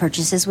 rideshare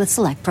purchases with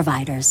select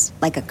providers,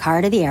 like a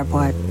car to the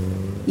airport.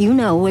 You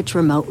know which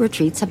remote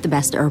retreats have the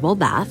best herbal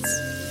baths.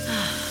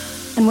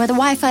 and where the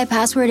Wi-Fi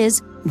password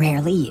is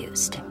rarely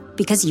used.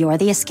 Because you're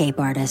the escape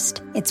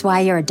artist. It's why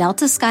you're a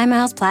Delta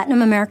SkyMiles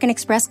Platinum American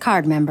Express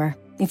card member.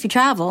 If you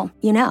travel,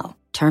 you know.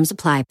 Terms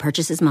apply.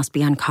 Purchases must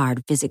be on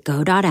card. Visit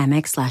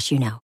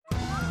go.amex/you-know.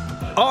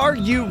 Are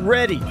you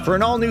ready for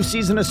an all-new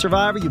season of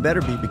Survivor? You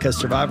better be, because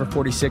Survivor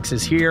 46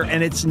 is here,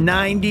 and it's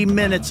 90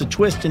 minutes of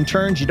twists and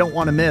turns you don't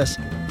want to miss.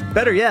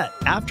 Better yet,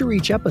 after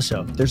each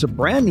episode, there's a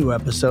brand new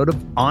episode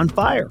of On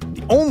Fire,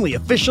 the only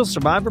official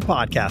Survivor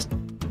podcast.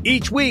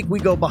 Each week,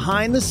 we go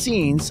behind the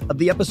scenes of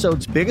the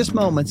episode's biggest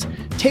moments,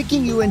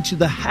 taking you into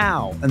the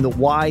how and the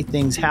why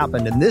things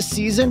happened. And this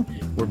season,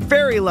 we're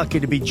very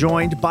lucky to be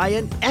joined by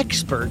an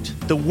expert,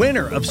 the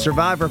winner of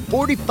Survivor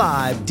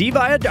 45, Dee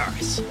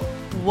Valladares.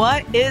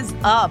 What is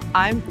up?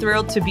 I'm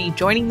thrilled to be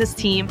joining this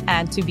team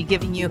and to be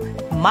giving you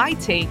my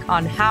take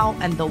on how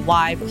and the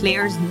why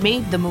players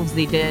made the moves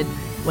they did,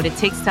 what it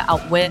takes to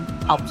outwit,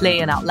 outplay,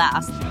 and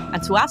outlast,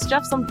 and to ask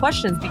Jeff some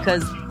questions,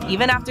 because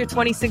even after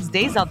 26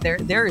 days out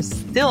there is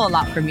still a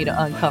lot for me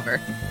to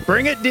uncover.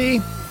 Bring it, Dee.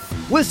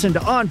 Listen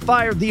to On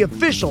Fire, the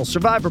official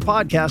Survivor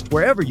podcast,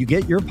 wherever you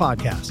get your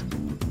podcasts.